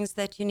a few things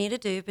that you need to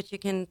do, but you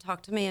can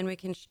talk to me and we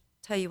can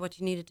tell you what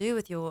you need to do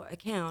with your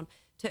account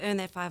to earn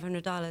that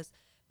 $500.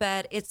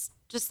 But it's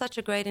just such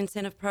a great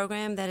incentive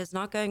program that is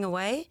not going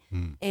away.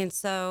 And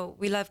so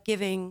we love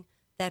giving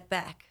that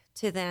back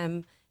to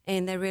them,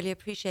 and they really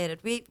appreciate it.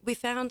 We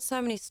found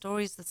so many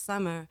stories this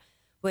summer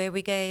where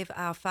we gave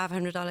our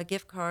 $500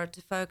 gift card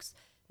to folks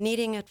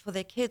needing it for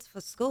their kids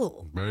for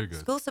school. Very good.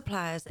 School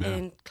supplies Yeah.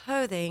 and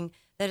clothing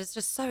that is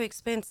just so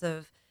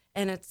expensive,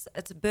 and it's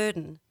a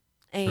burden.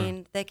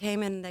 And they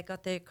came in, they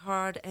got their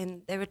card,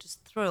 and they were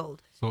just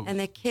thrilled. So- And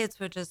their kids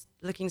were just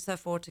looking so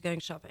forward to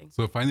going shopping.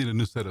 So if I need a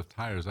new set of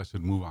tires, I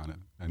should move on it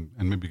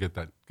and maybe get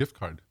that gift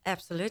card.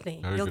 Absolutely.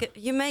 Very You'll good.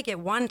 you may get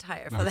one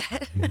tire for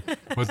that.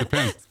 Well, it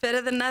depends. It's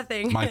better than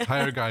nothing. My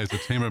tire guy is a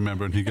chamber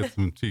member and he gets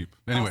them cheap.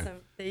 Anyway,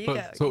 Awesome. There you but-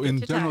 go. So Get in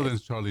your general, then,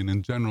 tires. Charlene,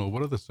 in general,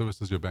 what are the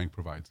services your bank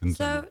provides? In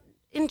general? So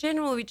in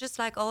general, we just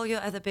like all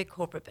your other big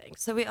corporate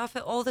banks. So we offer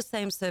all the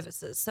same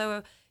services.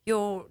 So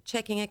your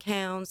checking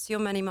accounts, your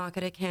money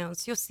market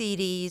accounts, your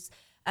CDs,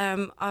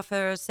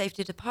 offer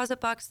safety deposit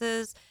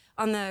boxes.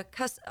 On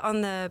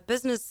the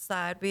business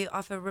side, we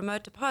offer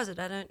remote deposit.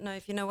 I don't know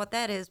if you know what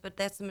that is, but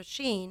that's a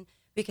machine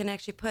we can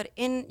actually put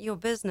in your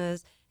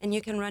business, and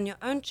you can run your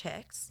own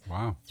checks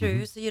Wow.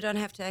 through, so you don't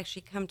have to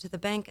actually come to the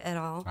bank at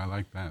all. I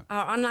like that.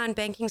 Our online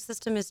banking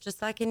system is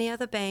just like any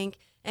other bank,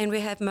 and we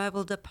have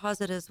mobile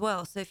deposit as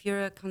well. So if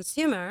you're a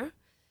consumer,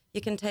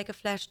 you can take a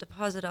flash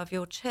deposit of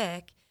your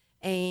check,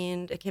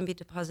 and it can be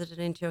deposited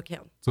into your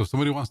account. So if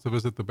somebody wants to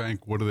visit the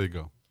bank, where do they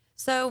go?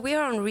 So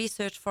we're on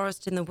Research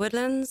Forest in the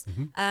Woodlands,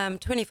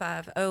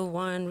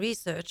 2501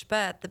 Research.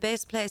 But the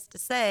best place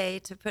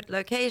to put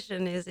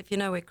location is if you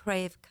know where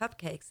Crave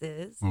Cupcakes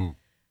is. Ooh,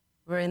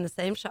 We're in the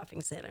same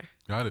shopping center.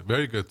 got it.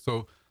 Very good.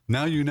 So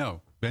now you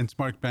know.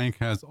 Benchmark Bank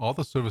has all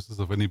the services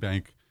of any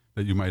bank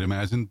that you might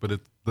imagine, but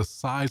the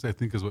size, I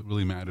think, is what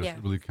really matters. Yeah.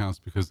 It really counts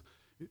because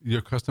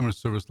your customer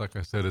service, like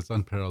I said, is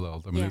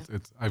unparalleled. I mean, Yeah.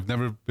 it's I've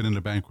never been in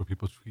a bank where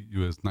people treat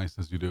you as nice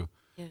as you do.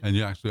 Yeah. And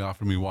you actually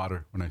offer me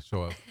water when I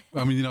show up.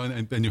 I mean,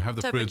 and then you have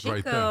the Topo fridge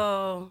right there.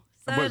 Chico,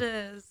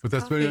 sodas, But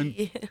that's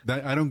coffee.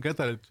 I don't get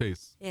that at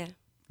Chase. Yeah.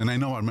 And I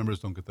know our members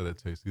don't get that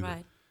at Chase either.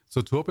 Right. So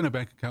to open a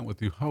bank account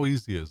with you, how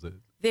easy is it?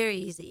 Very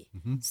easy.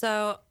 Mm-hmm.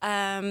 So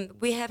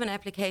we have an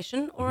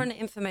application or an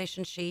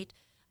information sheet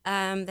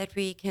that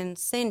we can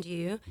send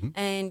you, Mm-hmm.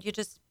 and you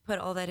just put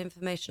all that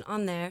information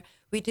on there.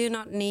 We do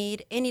not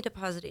need any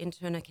deposit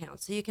into an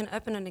account. So you can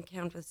open an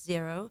account with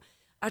zero.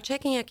 Our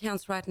checking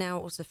accounts right now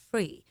are also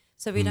free.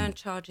 So we don't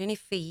charge any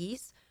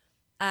fees.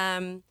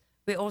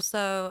 We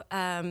also,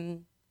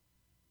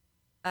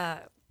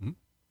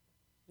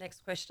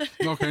 next question.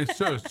 Okay,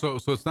 sure. So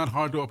it's not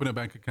hard to open a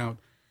bank account.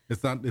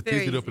 It's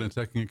Very easy to open a easy.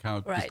 checking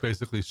account. Just Right.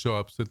 basically show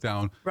up, sit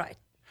down, Right.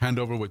 hand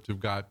over what you've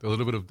got, a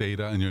little bit of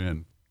data, and you're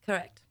in.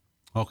 Correct.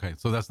 Okay,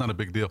 so that's not a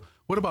big deal.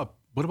 What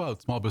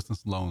about small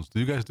business loans? Do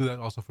you guys do that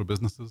also for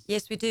businesses?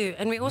 Yes, we do.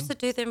 And we also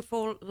do them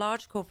for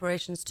large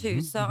corporations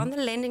too. So on the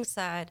lending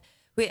side,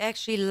 we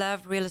actually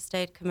love real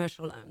estate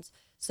commercial loans.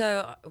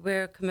 So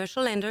we're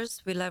commercial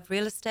lenders. We love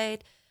real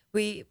estate.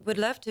 We would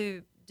love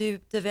to do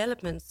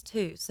developments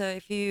too. So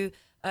if you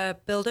are a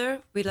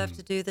builder, we love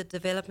to do the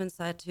development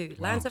side too.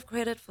 Lines of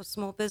credit for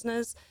small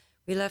business,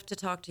 we love to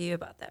talk to you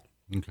about that.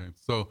 Okay,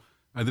 so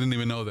I didn't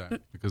even know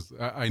that because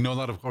I know a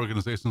lot of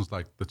organizations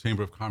like the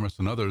Chamber of Commerce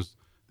and others.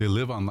 They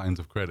live on lines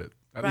of credit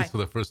at least Right. for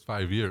the first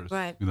 5 years.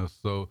 Right. You know,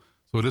 so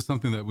it is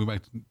something that we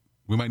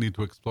might need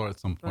to explore at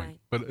some point. Right.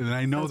 But and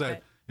I know Sounds that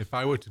great. if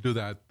I were to do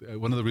that,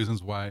 one of the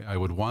reasons why I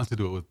would want to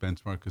do it with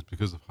Benchmark is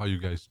because of how you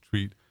guys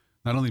treat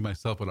not only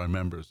myself but our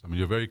members. I mean,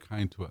 you're very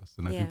kind to us,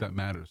 and I think Yeah. that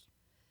matters.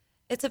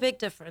 It's a big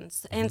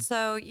difference. And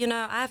so,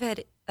 I've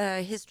had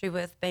a history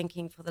with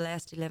banking for the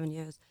last 11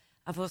 years.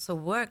 I've also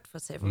worked for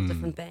several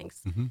different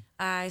banks.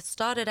 I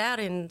started out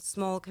in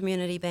small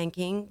community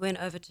banking, went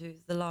over to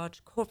the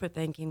large corporate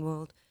banking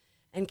world,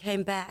 and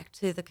came back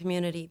to the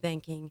community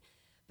banking.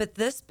 But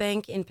this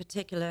bank in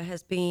particular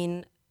has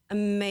been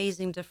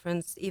amazing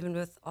difference even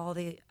with all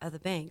the other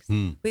banks.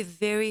 We're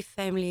very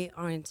family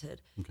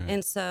oriented. Okay.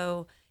 And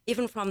so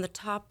even from the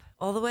top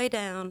all the way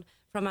down,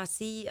 from our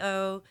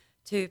CEO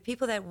to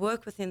people that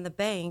work within the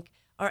bank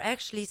are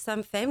actually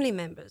some family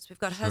members. We've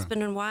got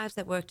husband and wives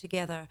that work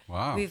together.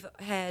 Wow. We've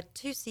had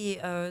 2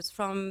 CEOs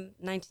from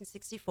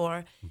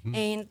 1964,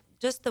 and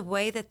just the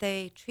way that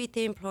they treat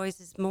their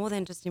employees is more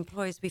than just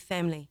employees, we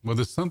family. Well,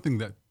 there's something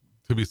that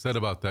to be said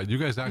about that. You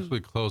guys actually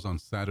close on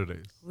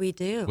Saturdays. We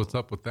do. What's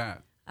up with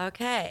that?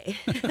 Okay.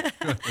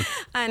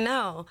 I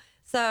know.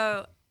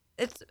 So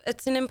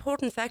it's an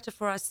important factor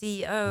for our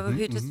CEO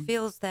who just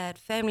feels that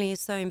family is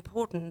so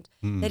important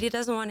that he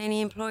doesn't want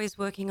any employees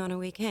working on a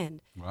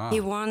weekend. Wow. He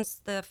wants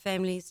the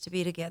families to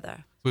be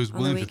together. So he's on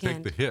the willing to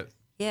weekend. take the hit.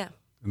 Yeah.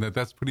 And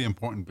that's pretty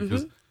important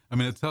because, I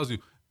mean, it tells you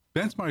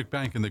Benchmark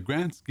Bank in the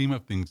grand scheme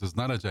of things is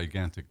not a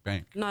gigantic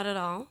bank. Not at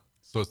all.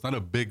 So it's not a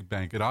big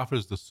bank. It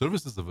offers the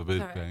services of a big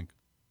Correct. bank,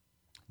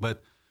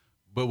 but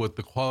with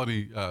the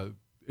quality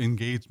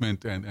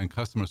engagement and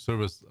customer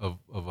service of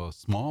a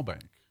small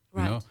bank,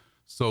 you know? Right.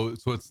 So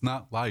it's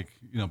not like,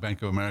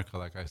 Bank of America,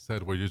 like I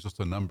said, where you're just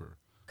a number.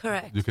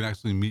 Correct. You can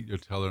actually meet your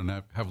teller and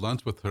have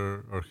lunch with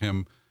her or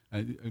him.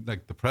 And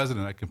like the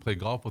president, I can play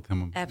golf with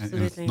him. And it's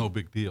Absolutely. no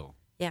big deal.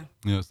 Yeah.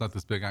 It's not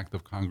this big act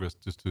of Congress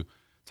just to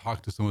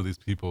talk to some of these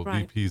people,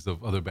 Right. VPs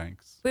of other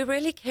banks. We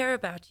really care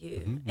about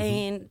you.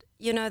 And,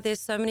 there's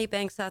so many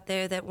banks out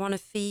there that want to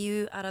fee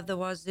you out of the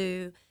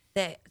wazoo.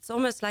 That it's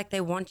almost like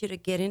they want you to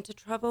get into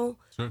trouble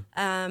Sure.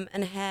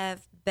 and have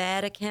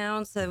bad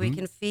accounts so we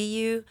can fee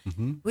you.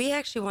 We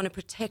actually want to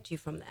protect you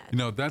from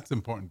that. That's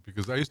important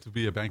because I used to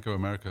be a Bank of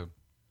America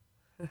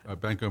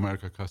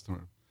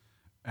customer.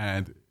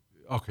 And,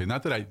 okay,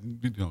 not that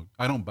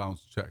I don't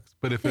bounce checks,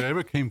 but if it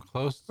ever came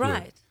close to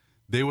Right. it,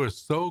 they were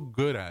so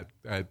good at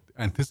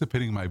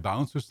anticipating my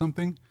bounce or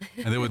something,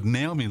 and they would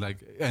nail me and the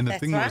That's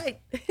thing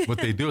right. was, what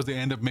they do is they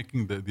end up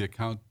making the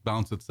account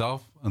bounce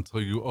itself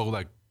until you owe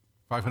like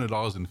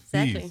 $500 in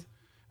fees, Exactly.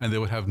 and they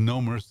would have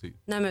no mercy.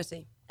 No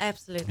mercy.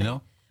 Absolutely. You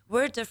know?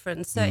 We're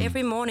different. So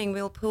every morning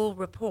we'll pull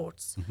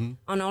reports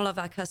on all of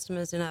our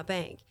customers in our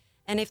bank.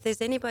 And if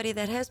there's anybody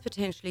that has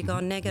potentially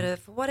gone negative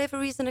for whatever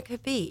reason it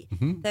could be,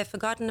 they've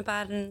forgotten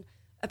about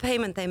a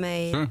payment they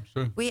made,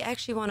 Sure. we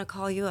actually want to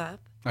call you up.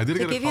 I did to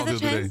get a give call you the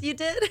the other chance. day. You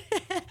did?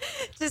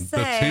 To The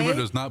say. chamber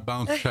does not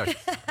bounce checks.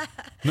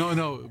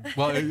 No.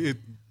 Well,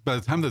 by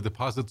the time the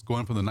deposits go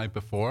in from the night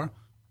before,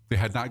 they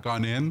had not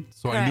gone in.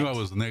 So I knew I Correct.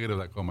 was negative,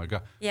 like, oh my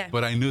God. Yeah.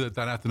 But I knew that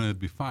afternoon it'd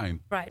be fine.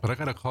 Right. But I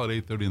got a call at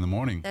 8:30 in the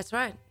morning. That's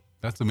right.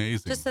 That's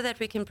amazing. Just so that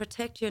we can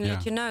protect you and Yeah.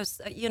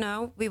 let you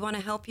know, we want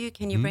to help you.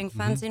 Can you bring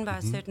funds in by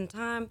a certain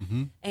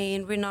time?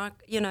 And we're not,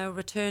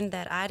 return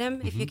that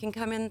item. If you can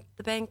come in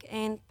the bank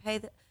and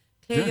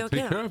clear your take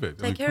account. care of it.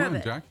 Take care come of on,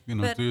 it. Jack.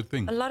 But do your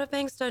thing. a lot of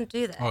banks don't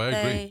do that. Oh, I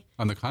agree.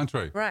 On the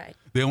contrary. Right.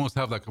 They almost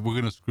have like, we're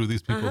going to screw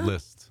these people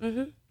list.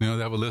 They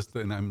have a list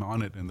and I'm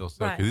on it and they'll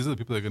say, Right. okay, these are the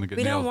people that are going to get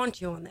We nailed. don't want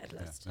you on that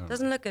list. no.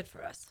 Doesn't look good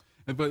for us.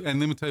 And let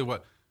me tell you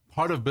what,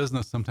 part of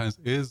business sometimes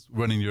is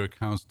running your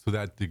accounts to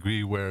that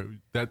degree where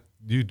that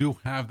you do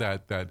have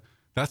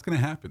that's going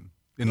to happen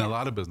in a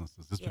lot of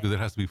businesses just because it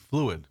has to be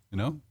fluid,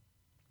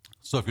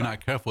 So if you're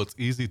not careful, it's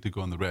easy to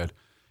go in the red.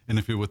 And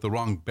if you're with the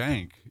wrong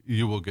bank,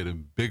 you will get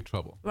in big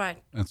trouble.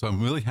 Right. And so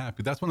I'm really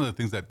happy. That's one of the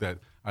things that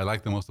I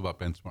like the most about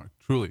Benchmark,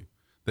 truly,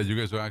 that you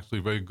guys are actually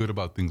very good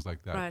about things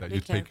like that, Right, that we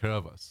you take care. care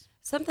of us.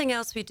 Something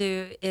else we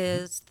do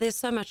is there's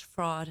so much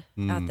fraud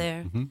out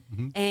there.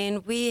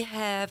 And we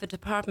have a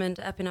department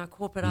up in our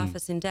corporate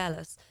office in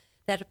Dallas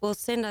that will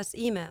send us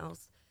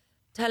emails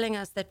telling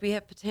us that we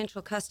have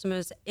potential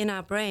customers in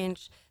our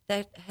branch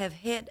that have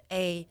hit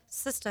a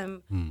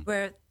system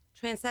where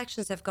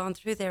transactions have gone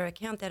through their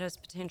account that is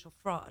potential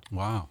fraud.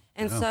 Wow.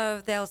 And Yeah.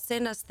 so they'll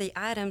send us the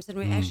items and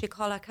we actually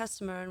call our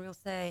customer and we'll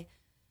say,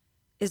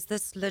 is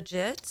this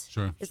legit?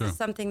 Sure, Is sure. this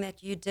something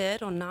that you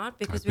did or not?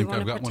 Because we think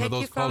want I've to got one of protect you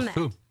those from calls that.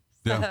 too.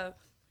 Yeah. So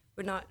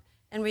we're not,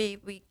 and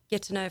we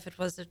get to know if it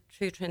was a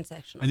true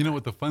transaction. And you know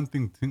what the fun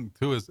thing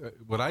too is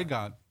what I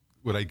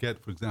get,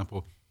 for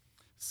example,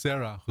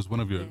 Sarah, who's one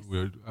of your,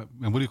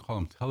 and what do you call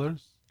them,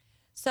 tellers?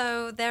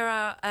 So there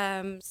are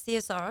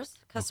CSRs,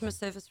 customer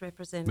service Let's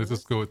representatives.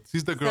 just go with,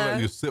 she's the girl that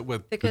So, you sit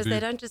with. to Because do- they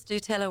don't just do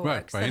telework,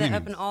 Right, so by they any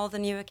open means. all the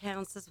new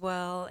accounts as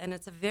well, and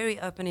it's a very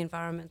open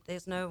environment.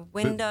 There's no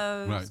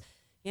windows, right.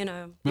 you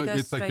No, go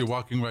it's like straight- you're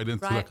walking right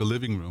into Right. like a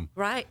living room.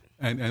 Right,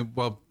 And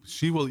well,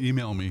 she will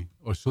email me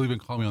or she'll even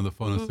call me on the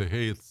phone and say,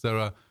 hey, it's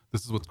Sarah.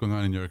 This is what's going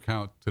on in your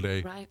account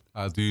today. Right.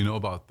 Do you know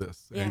about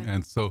this? Yeah.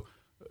 And so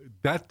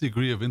that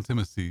degree of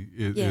intimacy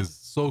is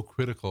so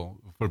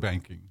critical for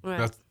banking.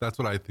 Right. That's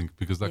what I think,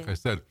 because like Yeah. I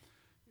said,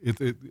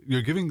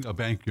 you're giving a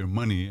bank your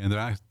money and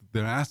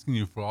they're asking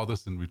you for all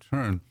this in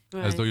return as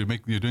Right. though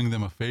you're doing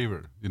them a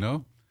favor,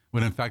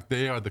 when in fact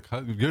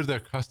you're their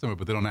customer,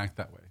 but they don't act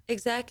that way.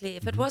 exactly.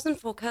 If it wasn't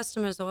for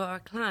customers or our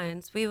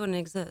clients, we wouldn't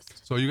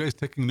exist. So are you guys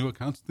taking new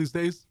accounts these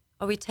days?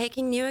 Are we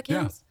taking new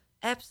accounts?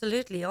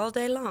 Absolutely, all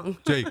day long.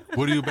 Jake,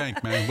 what do you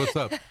bank, man? What's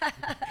up?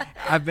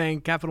 I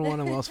bank Capital One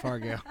and Wells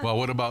Fargo. Well,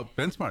 what about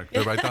Benchmark?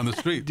 They're right down the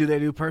street. Do they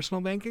do personal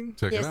banking?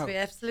 Check it Yes, out. we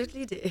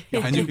absolutely do.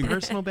 And you can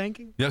Personal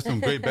banking? you have some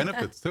great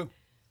benefits too.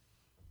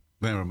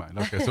 Never mind.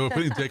 Okay, so we're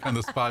putting Jake on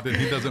the spot and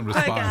he doesn't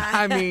respond.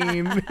 I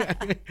mean,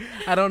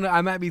 I don't know.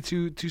 I might be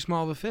too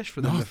small of a fish for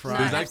them to They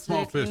fry. like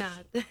small fish.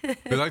 Absolutely not.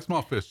 They like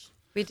small fish.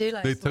 We do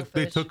like They small took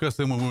they fish. took us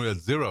in when we were at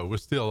zero. We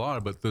still are,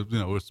 but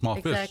we're small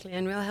fish. Exactly,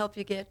 and we'll help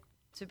you get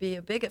to be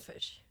a bigger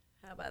fish.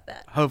 How about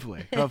that?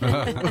 Hopefully.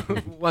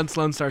 Once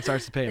Lone Star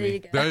starts to pay There me. you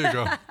go. There you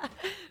go.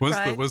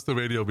 Right. Once the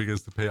radio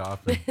begins to pay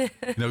off,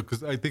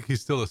 because I think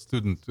he's still a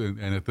student, and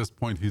at this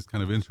point he's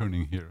kind of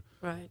interning here.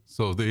 Right.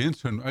 So the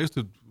intern, I used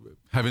to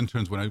have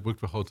interns when I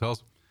worked for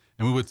hotels,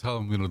 and we would tell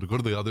them, to go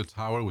to the other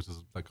tower, which is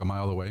like a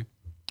mile away,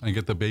 and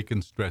get the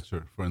bacon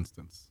stretcher, for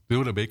instance. Do you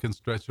know what a bacon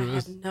stretcher I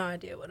is? have no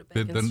idea what a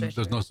Then bacon stretcher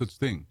there's no is. such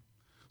thing.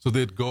 So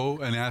they'd go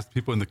and ask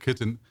people in the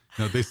kitchen.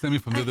 They sent me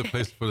from the other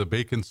place for the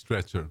bacon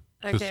stretcher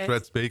to Okay.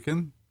 stretch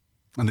bacon,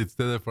 and they'd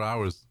stay there for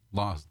hours,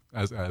 lost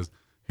as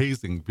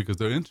hazing because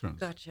they're interns.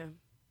 Gotcha.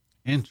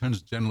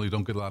 Interns generally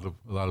don't get a lot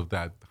of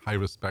that high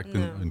respect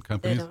No, in they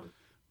companies. don't.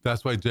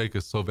 That's why Jake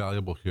is so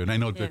valuable here, and I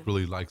know Jake Yeah.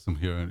 really likes him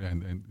here,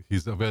 and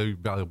he's a very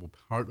valuable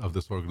part of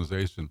this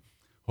organization.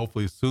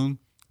 Hopefully soon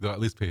they'll at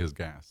least pay his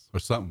gas or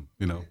something.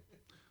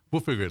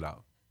 We'll figure it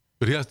out.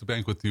 But he has to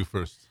bank with you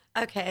first.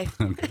 Okay.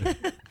 Okay.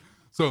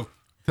 So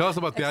tell us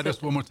about the address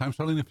Accepted. one more time,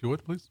 Charlene, if you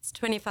would, please. It's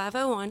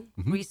 2501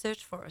 Mm-hmm.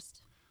 Research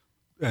Forest.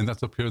 And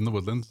that's up here in the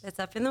Woodlands, It's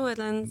up in the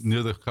Woodlands.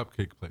 near the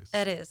cupcake place.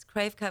 It is.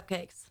 Crave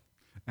Cupcakes.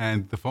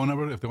 And the phone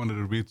number, if they wanted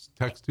to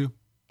text you.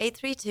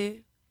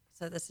 832.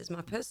 So this is my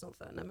personal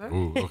phone number.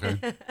 Ooh, okay.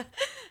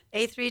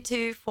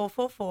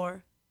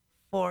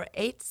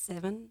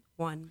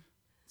 832-444-4871.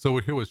 So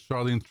we're here with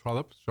Charlene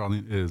Trollope.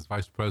 Charlene is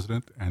Vice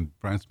President and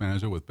Branch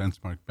Manager with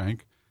Benchmark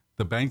Bank.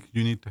 The bank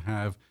you need to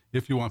have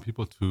if you want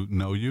people to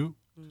know you,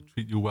 to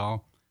treat you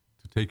well,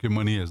 to take your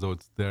money as though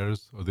it's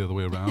theirs or the other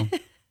way around.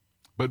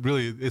 But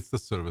really, it's the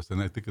service,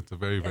 and I think it's a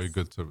very, very Yes.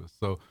 good service.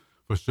 So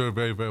for sure,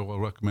 very, very well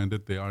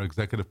recommended. They are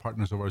executive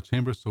partners of our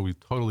chamber, so we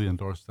totally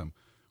endorse them.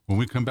 When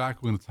we come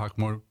back, we're going to talk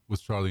more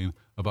with Charlene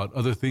about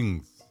other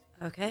things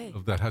Okay.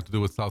 that have to do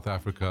with South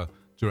Africa,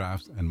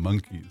 giraffes, and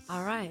monkeys.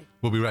 All right.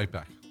 We'll be right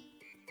back.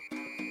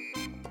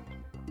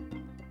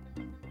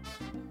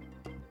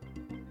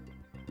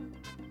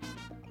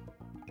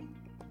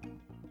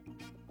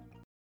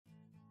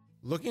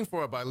 Looking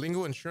for a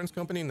bilingual insurance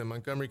company in the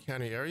Montgomery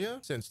County area?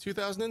 Since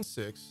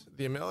 2006,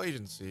 the Amel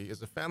Agency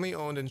is a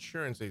family-owned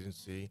insurance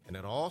agency, and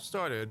it all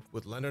started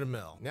with Leonard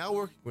Amel. Now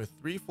working with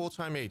 3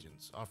 full-time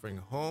agents offering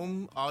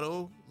home,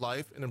 auto,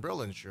 life, and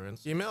umbrella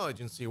insurance, the Amel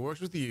Agency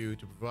works with you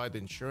to provide the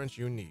insurance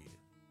you need.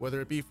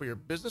 Whether it be for your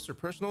business or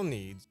personal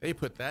needs, they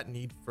put that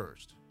need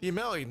first. The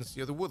Amel Agency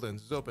of the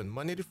Woodlands is open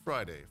Monday to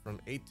Friday from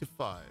 8 to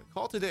 5.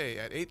 Call today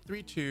at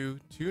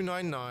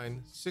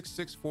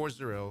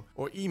 832-299-6640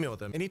 or email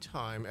them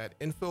anytime at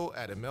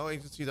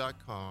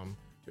info@amelagency.com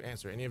to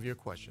answer any of your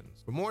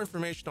questions. For more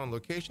information on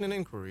location and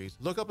inquiries,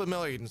 look up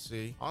Amel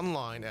Agency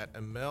online at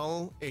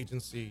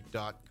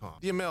amelagency.com.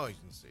 The Amel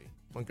Agency,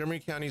 Montgomery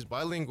County's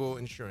bilingual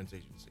insurance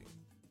agency.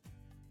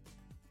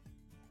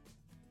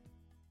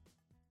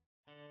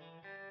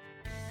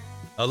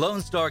 A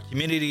Lone Star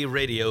Community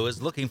Radio is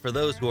looking for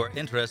those who are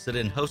interested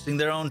in hosting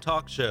their own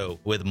talk show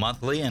with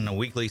monthly and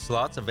weekly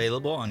slots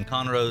available on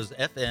Conroe's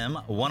FM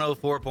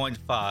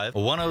 104.5,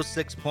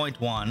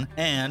 106.1,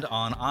 and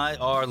on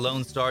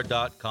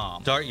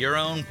irlonestar.com. Start your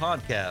own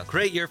podcast,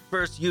 create your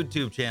first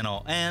YouTube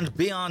channel, and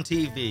be on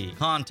TV.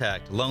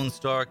 Contact Lone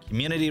Star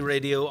Community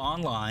Radio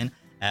online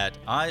at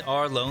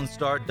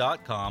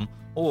irlonestar.com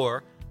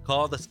or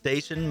call the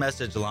station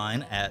message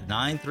line at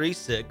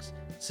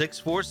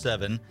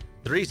 936-647-3776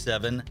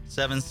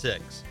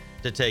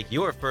 to take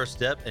your first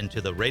step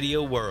into the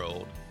radio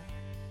world.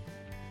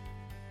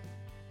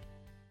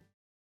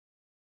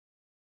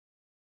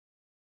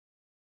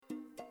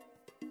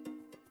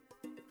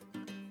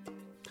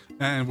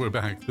 And we're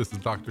back. This is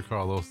Dr.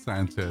 Carlos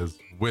Sanchez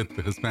with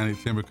the Hispanic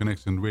Chamber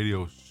Connection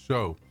radio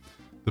show.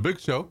 The big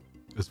show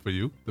is for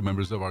you, the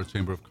members of our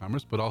Chamber of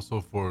Commerce, but also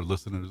for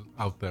listeners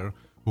out there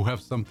who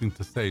have something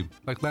to say.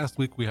 Like last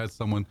week, we had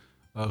someone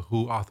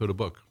who authored a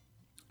book,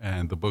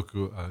 and the book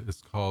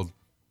is called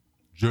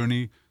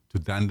Journey to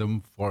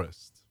Dandam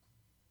Forest.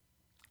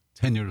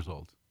 10 years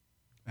old,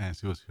 and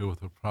she was here with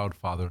her proud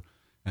father,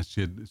 and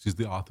she's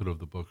the author of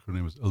the book. Her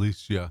name is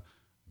Alicia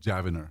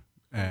Javiner,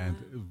 and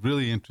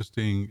really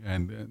interesting.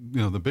 And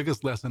the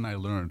biggest lesson I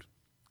learned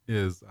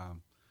is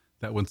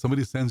that when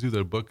somebody sends you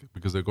their book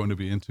because they're going to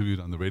be interviewed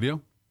on the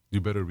radio,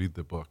 you better read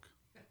the book.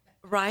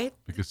 Right?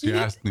 Because she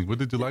asked me, what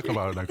did you like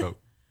about it? And I go,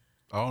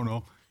 I don't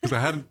know, because I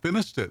hadn't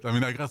finished it. I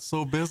mean, I got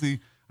so busy,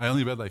 I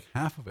only read like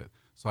half of it.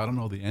 So I don't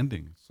know the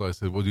ending. So I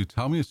said, well, you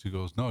tell me? And she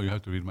goes, no, you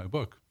have to read my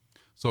book.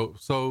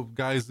 So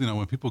guys,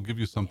 when people give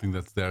you something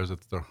that's theirs,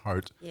 it's their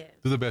heart, Yeah.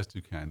 do the best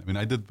you can. I mean,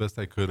 I did the best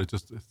I could. I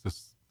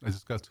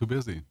just got too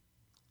busy.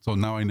 So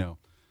now I know.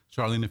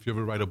 Charlene, if you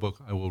ever write a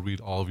book, I will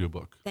read all of your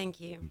book Thank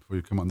you. before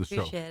you come on the show.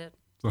 Appreciate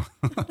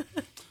it.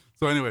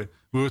 So anyway,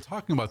 we were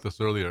talking about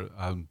this earlier.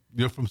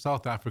 You're from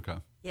South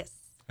Africa. Yes.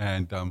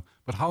 And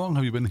but how long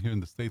have you been here in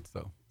the States,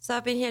 though? So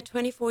I've been here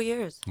 24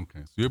 years. Okay,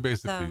 so you're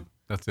basically, So-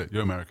 that's it.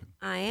 You're American.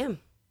 I am.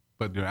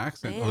 But your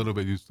accent, I a am. little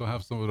bit, you still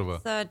have somewhat of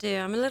a... So I do.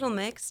 I'm a little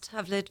mixed.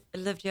 I've lived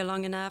here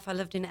long enough. I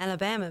lived in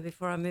Alabama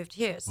before I moved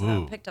here, so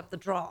Ooh. I picked up the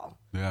drawl.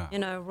 Yeah.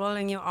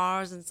 Rolling your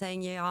R's and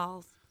saying your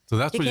R's. So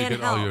that's you where you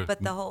can't get all help your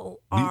but the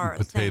whole meat R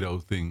and potato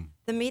thing.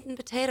 The meat and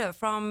potato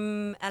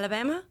from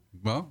Alabama?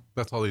 Well,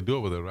 that's all they do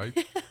over there, right?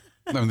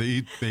 I mean, they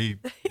eat meat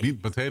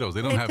and potatoes.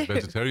 They don't have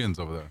vegetarians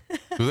over there,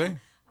 do they?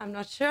 I'm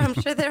not sure. I'm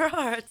sure there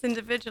are. It's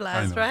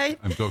individualized, right?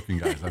 I'm joking,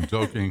 guys. I'm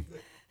joking.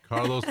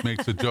 Carlos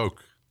makes a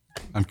joke.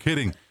 I'm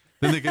kidding.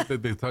 Then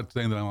they start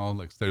saying that I'm all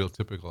like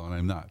stereotypical, and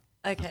I'm not.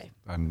 Okay.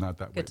 I'm not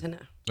that way. Good to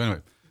know.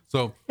 Anyway,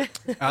 so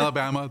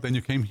Alabama, then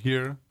you came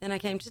here. Then I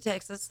came to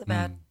Texas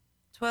about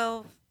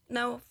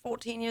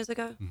 14 years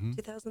ago,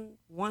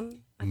 2001,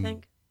 I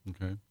think.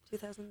 Okay.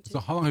 2002. So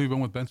how long have you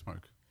been with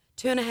Benchmark?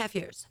 2.5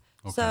 years.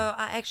 Okay. So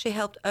I actually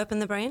helped open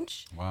the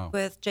branch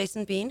with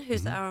Jason Bean,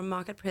 who's our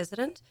market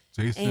president.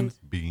 Jason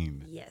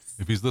Bean. Yes.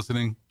 If he's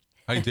listening,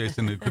 hi,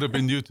 Jason. It could have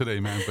been you today,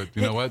 man, but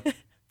you know what?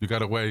 You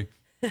got away.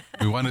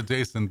 We wanted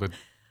Jason, but,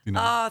 you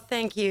know. Oh,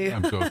 thank you.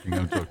 I'm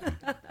joking.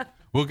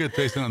 We'll get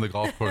Jason on the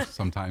golf course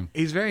sometime.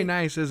 He's very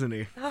nice, isn't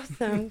he?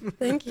 Awesome.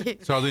 Thank you.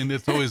 Charlene,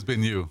 it's always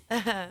been you.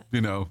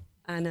 You know.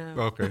 I know.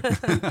 Okay.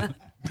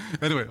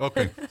 Anyway,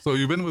 okay. So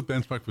you've been with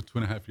Benchmark for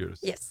 2.5 years.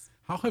 Yes.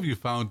 How have you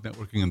found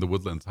networking in the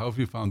Woodlands? How have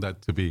you found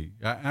that to be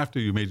after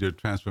you made your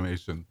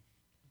transformation,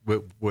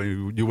 where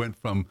you went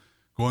from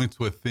going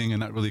to a thing and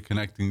not really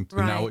connecting to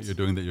now what you're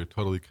doing, that you're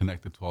totally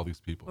connected to all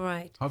these people?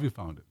 Right. How have you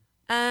found it?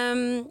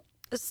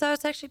 So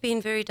it's actually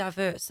been very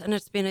diverse, and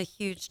it's been a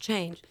huge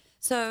change.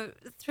 So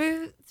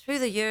through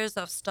the years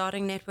of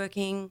starting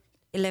networking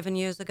 11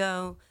 years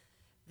ago,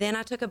 then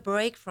I took a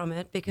break from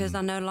it because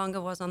I no longer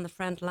was on the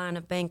front line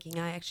of banking.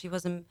 I actually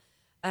was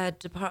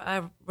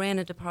I ran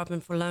a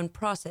department for loan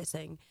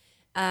processing.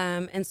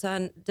 And so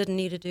I didn't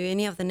need to do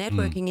any of the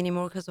networking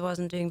anymore because I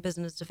wasn't doing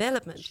business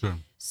development. Sure.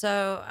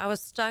 So I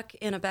was stuck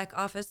in a back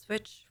office,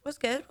 which was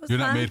good. You're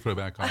fun. not made for a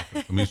back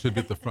office. I mean, you should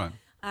be at the front.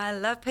 I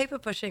love paper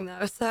pushing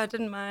though, so I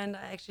didn't mind.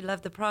 I actually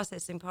loved the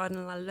processing part,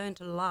 and I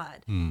learned a lot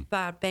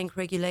about bank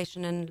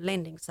regulation and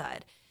lending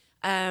side.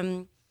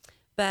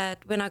 But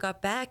when I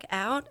got back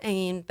out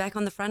and back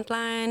on the front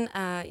line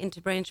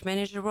into branch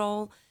manager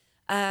role,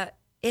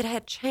 it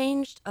had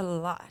changed a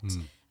lot.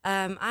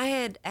 I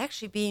had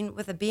actually been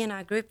with a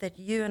BNI group that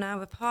you and I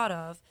were part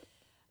of,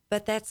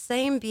 but that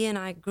same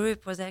BNI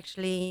group was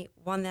actually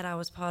one that I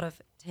was part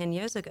of 10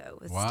 years ago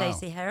with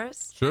Stacey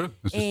Harris. Sure.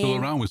 She's still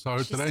around. We saw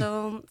her today.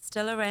 She's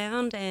still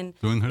around, and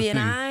doing her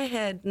BNI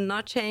had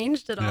not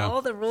changed at Yeah.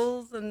 all, the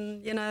rules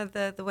and, you know,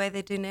 the way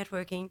they do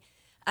networking.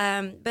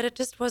 But it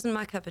just wasn't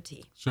my cup of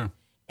tea. Sure.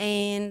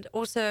 And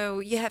also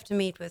you have to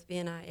meet with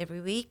BNI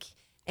every week.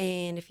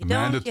 And if you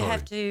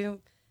Mandatory.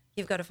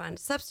 you've got to find a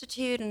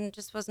substitute, and it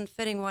just wasn't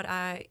fitting what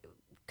I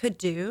could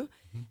do.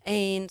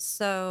 And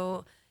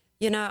so,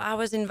 you know, I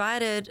was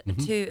invited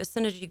to a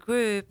synergy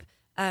group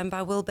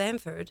by Will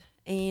Bamford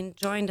and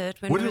joined it.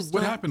 When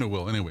What happened to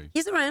Will anyway?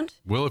 He's around.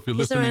 Will, if you're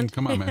He's listening, around.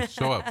 come on, man.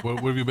 Show up. Where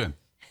have you been?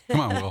 Come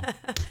on, Will.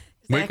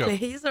 Wake Exactly. up.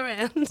 He's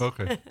around.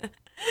 Okay.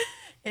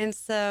 And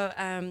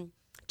so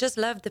just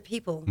loved the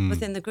people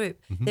within the group.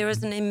 There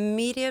was an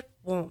immediate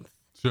warmth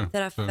Sure.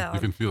 that I sure. felt.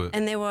 You can feel it.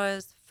 And there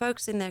was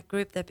folks in that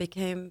group that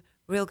became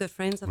real good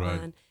friends of Right.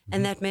 mine.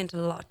 And that meant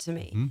a lot to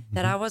me.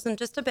 That I wasn't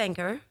just a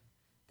banker.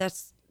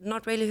 That's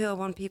not really who I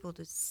want people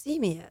to see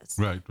me as.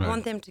 Right, I right.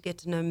 want them to get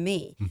to know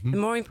me. And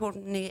more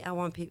importantly, I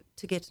want people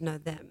to get to know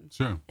them.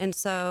 Sure. And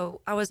so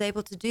I was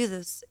able to do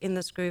this in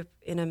this group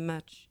in a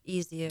much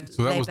easier,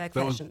 So laid-back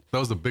fashion. that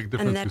was a big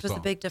difference. And that we was saw.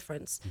 the big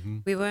difference.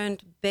 We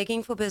weren't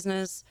begging for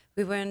business.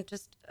 We weren't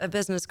just a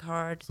business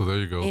card. So there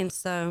you go. And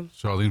so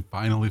Charlene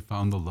finally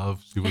found the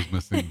love she was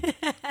missing,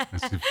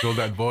 and she filled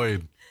that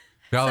void.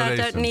 I Validation.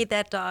 don't need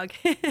that dog.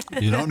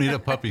 You don't need a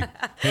puppy.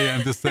 Hey,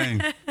 I'm just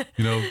saying.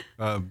 You know,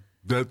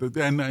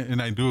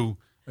 and I do.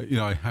 You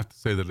know, I have to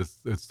say that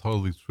it's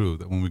totally true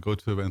that when we go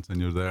to events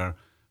and you're there,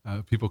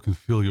 people can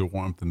feel your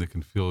warmth and they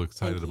can feel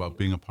excited about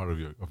being a part of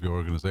your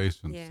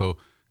organization. Yeah. So,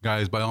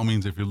 guys, by all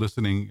means, if you're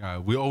listening,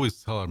 we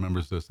always tell our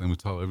members this, and we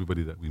tell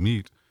everybody that we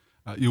meet.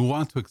 You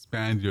want to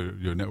expand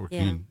your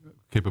networking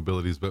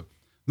capabilities, but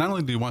not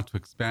only do you want to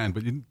expand,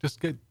 but you just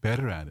get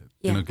better at it.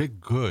 Yeah. You know,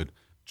 get good.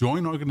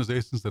 Join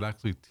organizations that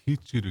actually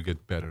teach you to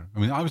get better. I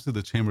mean, obviously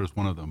the chamber is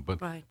one of them,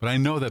 but Right. but I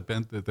know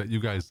that you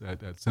guys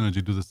at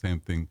Synergy do the same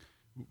thing.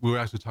 We were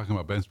actually talking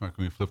about Benchmark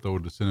when we flipped over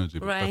to Synergy,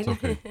 but Right.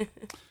 that's okay.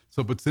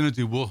 So, but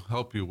Synergy will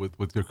help you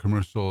with your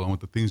commercial and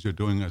with the things you're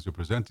doing as you're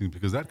presenting,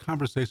 because that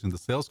conversation, the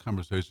sales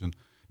conversation,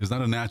 is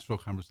not a natural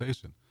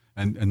conversation.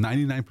 And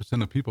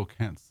 99% of people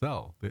can't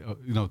sell. They,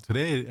 you know,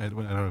 today at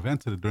our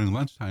event during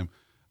lunchtime,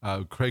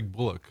 Craig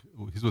Bullock,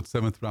 he's with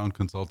Seventh Round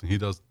Consulting. He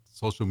does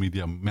social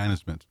media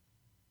management.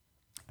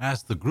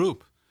 Ask the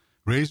group,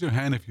 raise your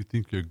hand if you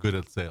think you're good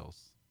at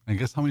sales. And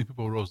guess how many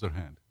people rose their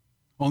hand?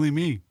 Only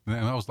me.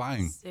 And I was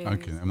lying.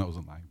 Seriously? Okay, I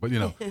wasn't lying. But, you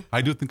know,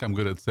 I do think I'm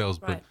good at sales.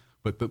 Right.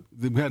 But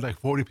we had like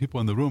 40 people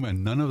in the room,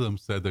 and none of them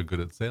said they're good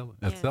at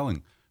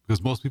selling,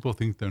 because most people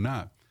think they're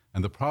not.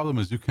 And the problem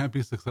is you can't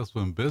be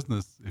successful in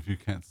business if you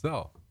can't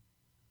sell.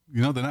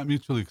 You know, they're not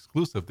mutually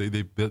exclusive.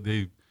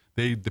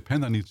 They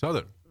depend on each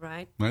other.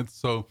 right. Right.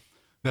 So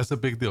That's a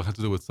big deal. It has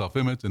to do with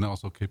self-image and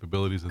also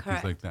capabilities and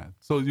Correct. things like that.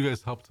 So you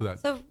guys help to that.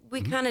 So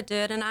we kind of do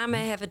it, and I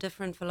may have a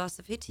different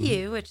philosophy to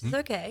you, which is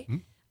okay.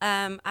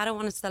 I don't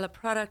want to sell a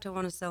product, I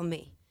want to sell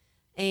me.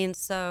 And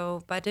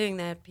so by doing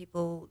that,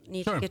 people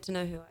need Sure. to get to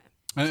know who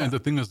I am. And the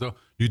thing is, though,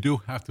 you do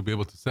have to be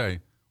able to say,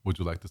 would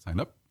you like to sign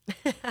up?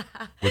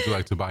 Would you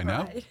like to buy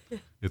now? Right.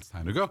 It's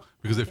time to go.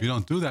 Because if you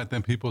don't do that,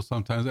 then people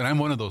sometimes, and I'm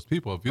one of those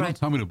people, if you don't Right.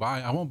 tell me to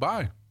buy, I won't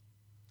buy.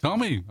 Tell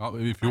me.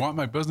 If you want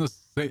my business,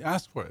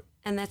 ask for it.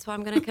 And that's why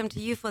I'm going to come to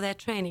you for that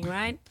training,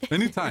 right?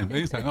 Anytime.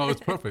 Oh,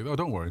 it's perfect. Oh,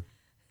 don't worry.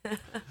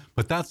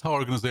 But that's how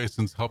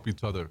organizations help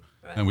each other.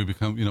 Right. And we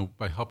become,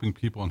 by helping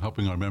people and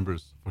helping our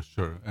members for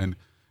sure. And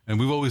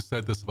we've always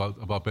said this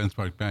about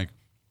Benchmark Bank.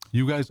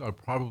 You guys are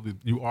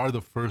you are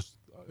the first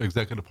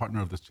executive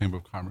partner of this Chamber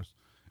of Commerce.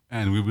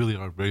 And we really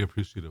are very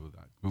appreciative of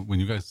that. When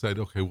you guys said,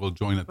 okay, we'll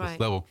join at this Right.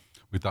 level,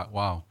 we thought,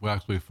 wow, we're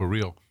actually for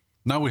real.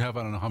 Now we have,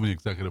 I don't know how many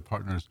executive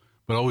partners,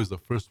 but always the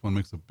first one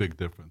makes a big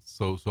difference.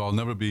 So I'll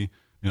never be,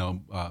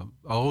 I'll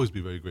always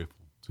be very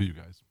grateful to you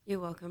guys. You're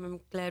welcome. I'm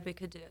glad we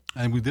could do it.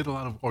 And we did a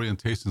lot of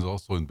orientations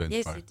also in Benchmark.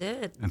 Yes, we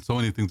did. And so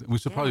many things. We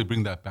should Yeah. probably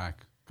bring that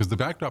back because the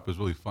backdrop is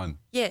really fun.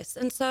 Yes,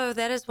 and so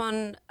that is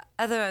one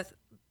other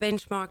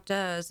Benchmark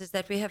does, is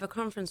that we have a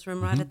conference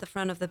room right at the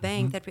front of the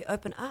bank that we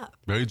open up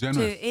Very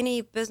generous. to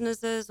any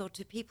businesses or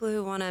to people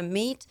who want to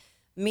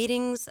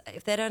meetings,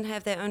 if they don't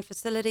have their own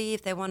facility,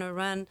 if they want to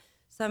run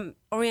some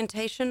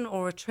orientation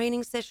or a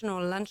training session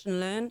or lunch and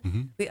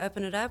learn, we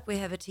open it up. We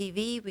have a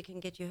TV, we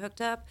can get you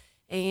hooked up,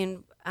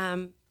 and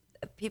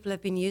people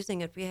have been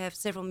using it. We have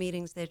several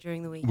meetings there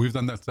during the week. We've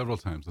done that several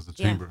times as a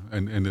Yeah. chamber,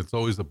 and it's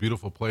always a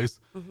beautiful place.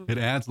 It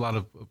adds a lot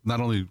of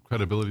not only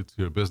credibility to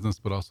your business,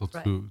 but also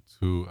Right.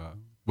 to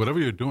whatever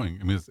you're doing.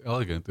 I mean, it's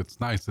elegant, it's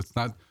nice. It's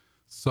not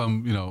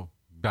some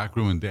back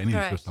room in Denny's or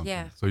Correct, something.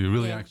 yeah. So you're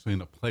really Yeah. actually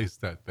in a place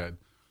that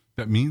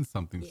means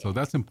something. So Yeah.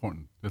 that's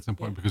important. That's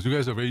important because you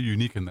guys are very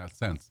unique in that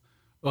sense.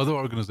 Other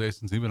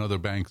organizations, even other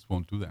banks,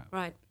 won't do that.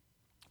 Right.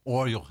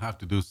 Or you'll have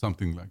to do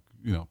something like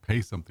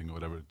pay something or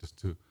whatever just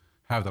to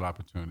have that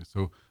opportunity.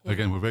 So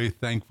again, we're very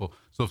thankful.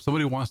 So if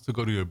somebody wants to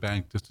go to your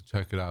bank just to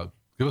check it out,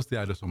 give us the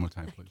address one more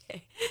time, please.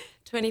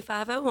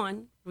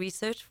 2501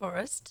 Research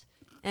Forest,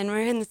 and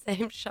we're in the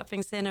same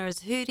shopping center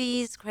as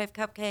Hootie's, Crave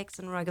Cupcakes,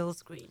 and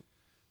Ruggles Green.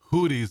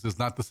 Hootie's is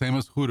not the same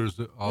as Hooters.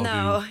 All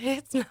No, of you.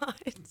 it's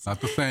not. It's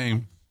not the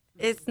same.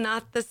 It's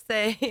not the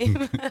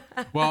same.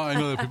 Well, I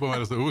know that people might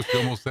have said, "Oh, she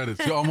almost said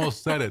it." She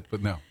almost said it,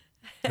 but no.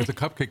 It's a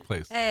cupcake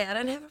place. Hey, I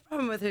don't have a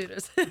problem with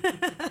Hooters.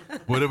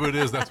 Whatever it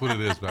is, that's what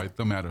it is, right?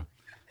 Don't matter.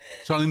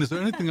 Charlene, is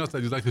there anything else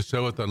that you'd like to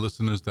share with our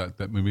listeners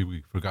that maybe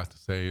we forgot to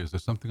say? Is there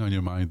something on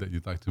your mind that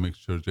you'd like to make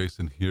sure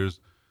Jason hears,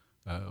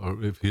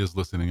 or if he is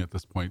listening at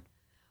this point?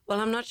 Well,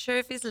 I'm not sure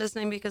if he's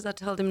listening because I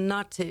told him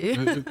not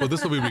to. Well,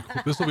 this will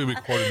be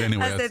recorded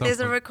anyway. I at said some there's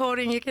a point.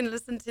 recording you can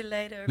listen to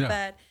later. Yeah.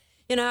 But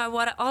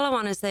all I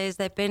want to say is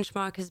that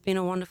Benchmark has been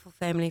a wonderful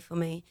family for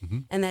me,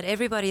 and that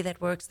everybody that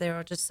works there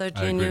are just so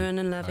agree. genuine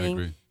and I loving,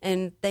 agree.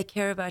 and they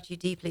care about you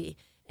deeply.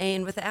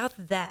 And without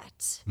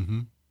that,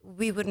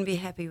 we wouldn't be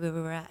happy where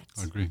we were at.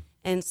 I agree.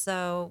 And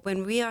so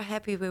when we are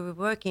happy where we're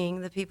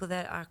working, the people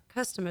that are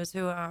customers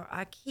who are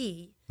our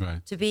key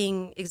Right. to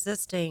being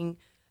existing,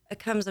 it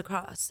comes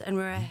across, and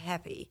we're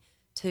happy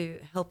to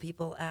help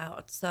people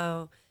out.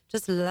 So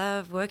just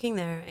love working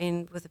there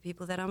and with the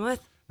people that I'm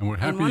with. And we're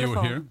happy you were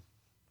wonderful. here.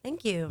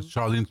 Thank you.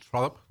 Charlene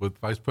Trollope, with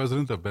Vice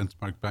President of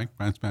Benchmark Bank,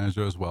 branch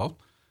manager as well.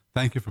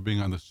 Thank you for being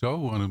on the show.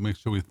 We want to make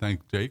sure we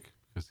thank Jake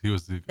because he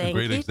was the Thank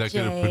great you,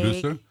 executive Jake.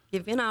 producer.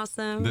 You've been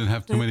awesome. Didn't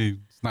have too many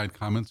snide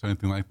comments or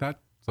anything like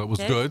that. So it was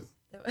Okay. good.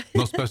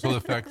 No special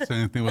effects.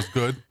 Anything was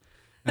good.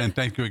 And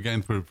thank you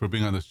again for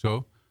being on the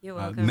show. You're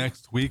welcome.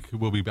 Next week,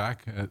 we'll be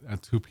back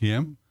at 2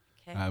 p.m.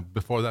 Okay.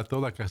 Before that, though,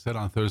 like I said,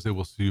 on Thursday,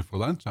 we'll see you for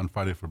lunch, on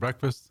Friday for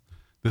breakfast.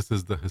 This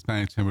is the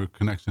Hispanic Chamber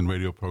Connection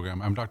radio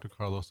program. I'm Dr.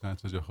 Carlos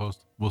Sanchez, your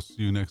host. We'll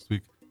see you next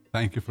week.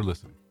 Thank you for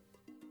listening.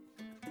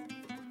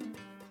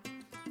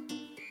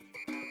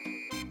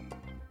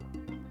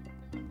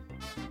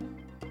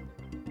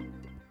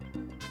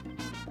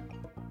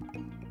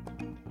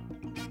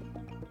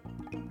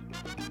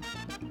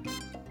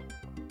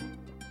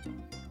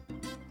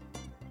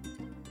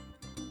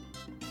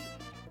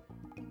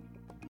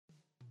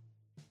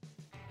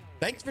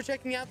 Thanks for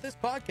checking out this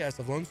podcast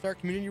of Lone Star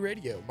Community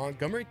Radio,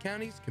 Montgomery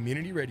County's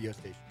community radio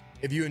station.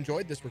 If you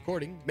enjoyed this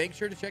recording, make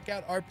sure to check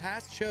out our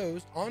past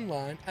shows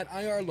online at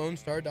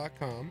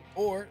irlonestar.com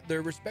or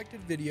their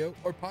respective video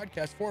or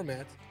podcast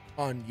formats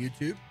on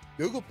YouTube,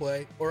 Google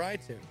Play, or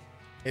iTunes.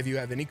 If you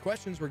have any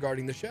questions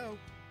regarding the show,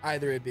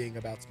 either it being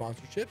about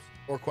sponsorships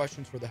or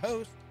questions for the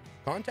host,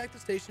 contact the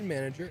station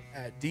manager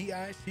at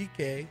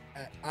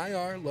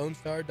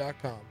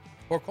dick@irlonestar.com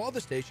or call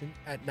the station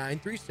at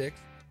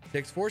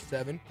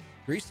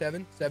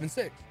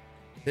 936-647-3776.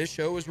 This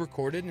show is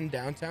recorded in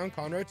downtown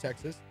Conroe,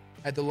 Texas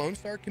at the Lone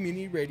Star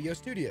Community Radio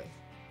Studios,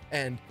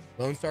 and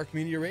Lone Star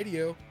Community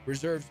Radio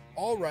reserves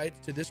all rights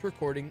to this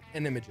recording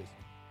and images.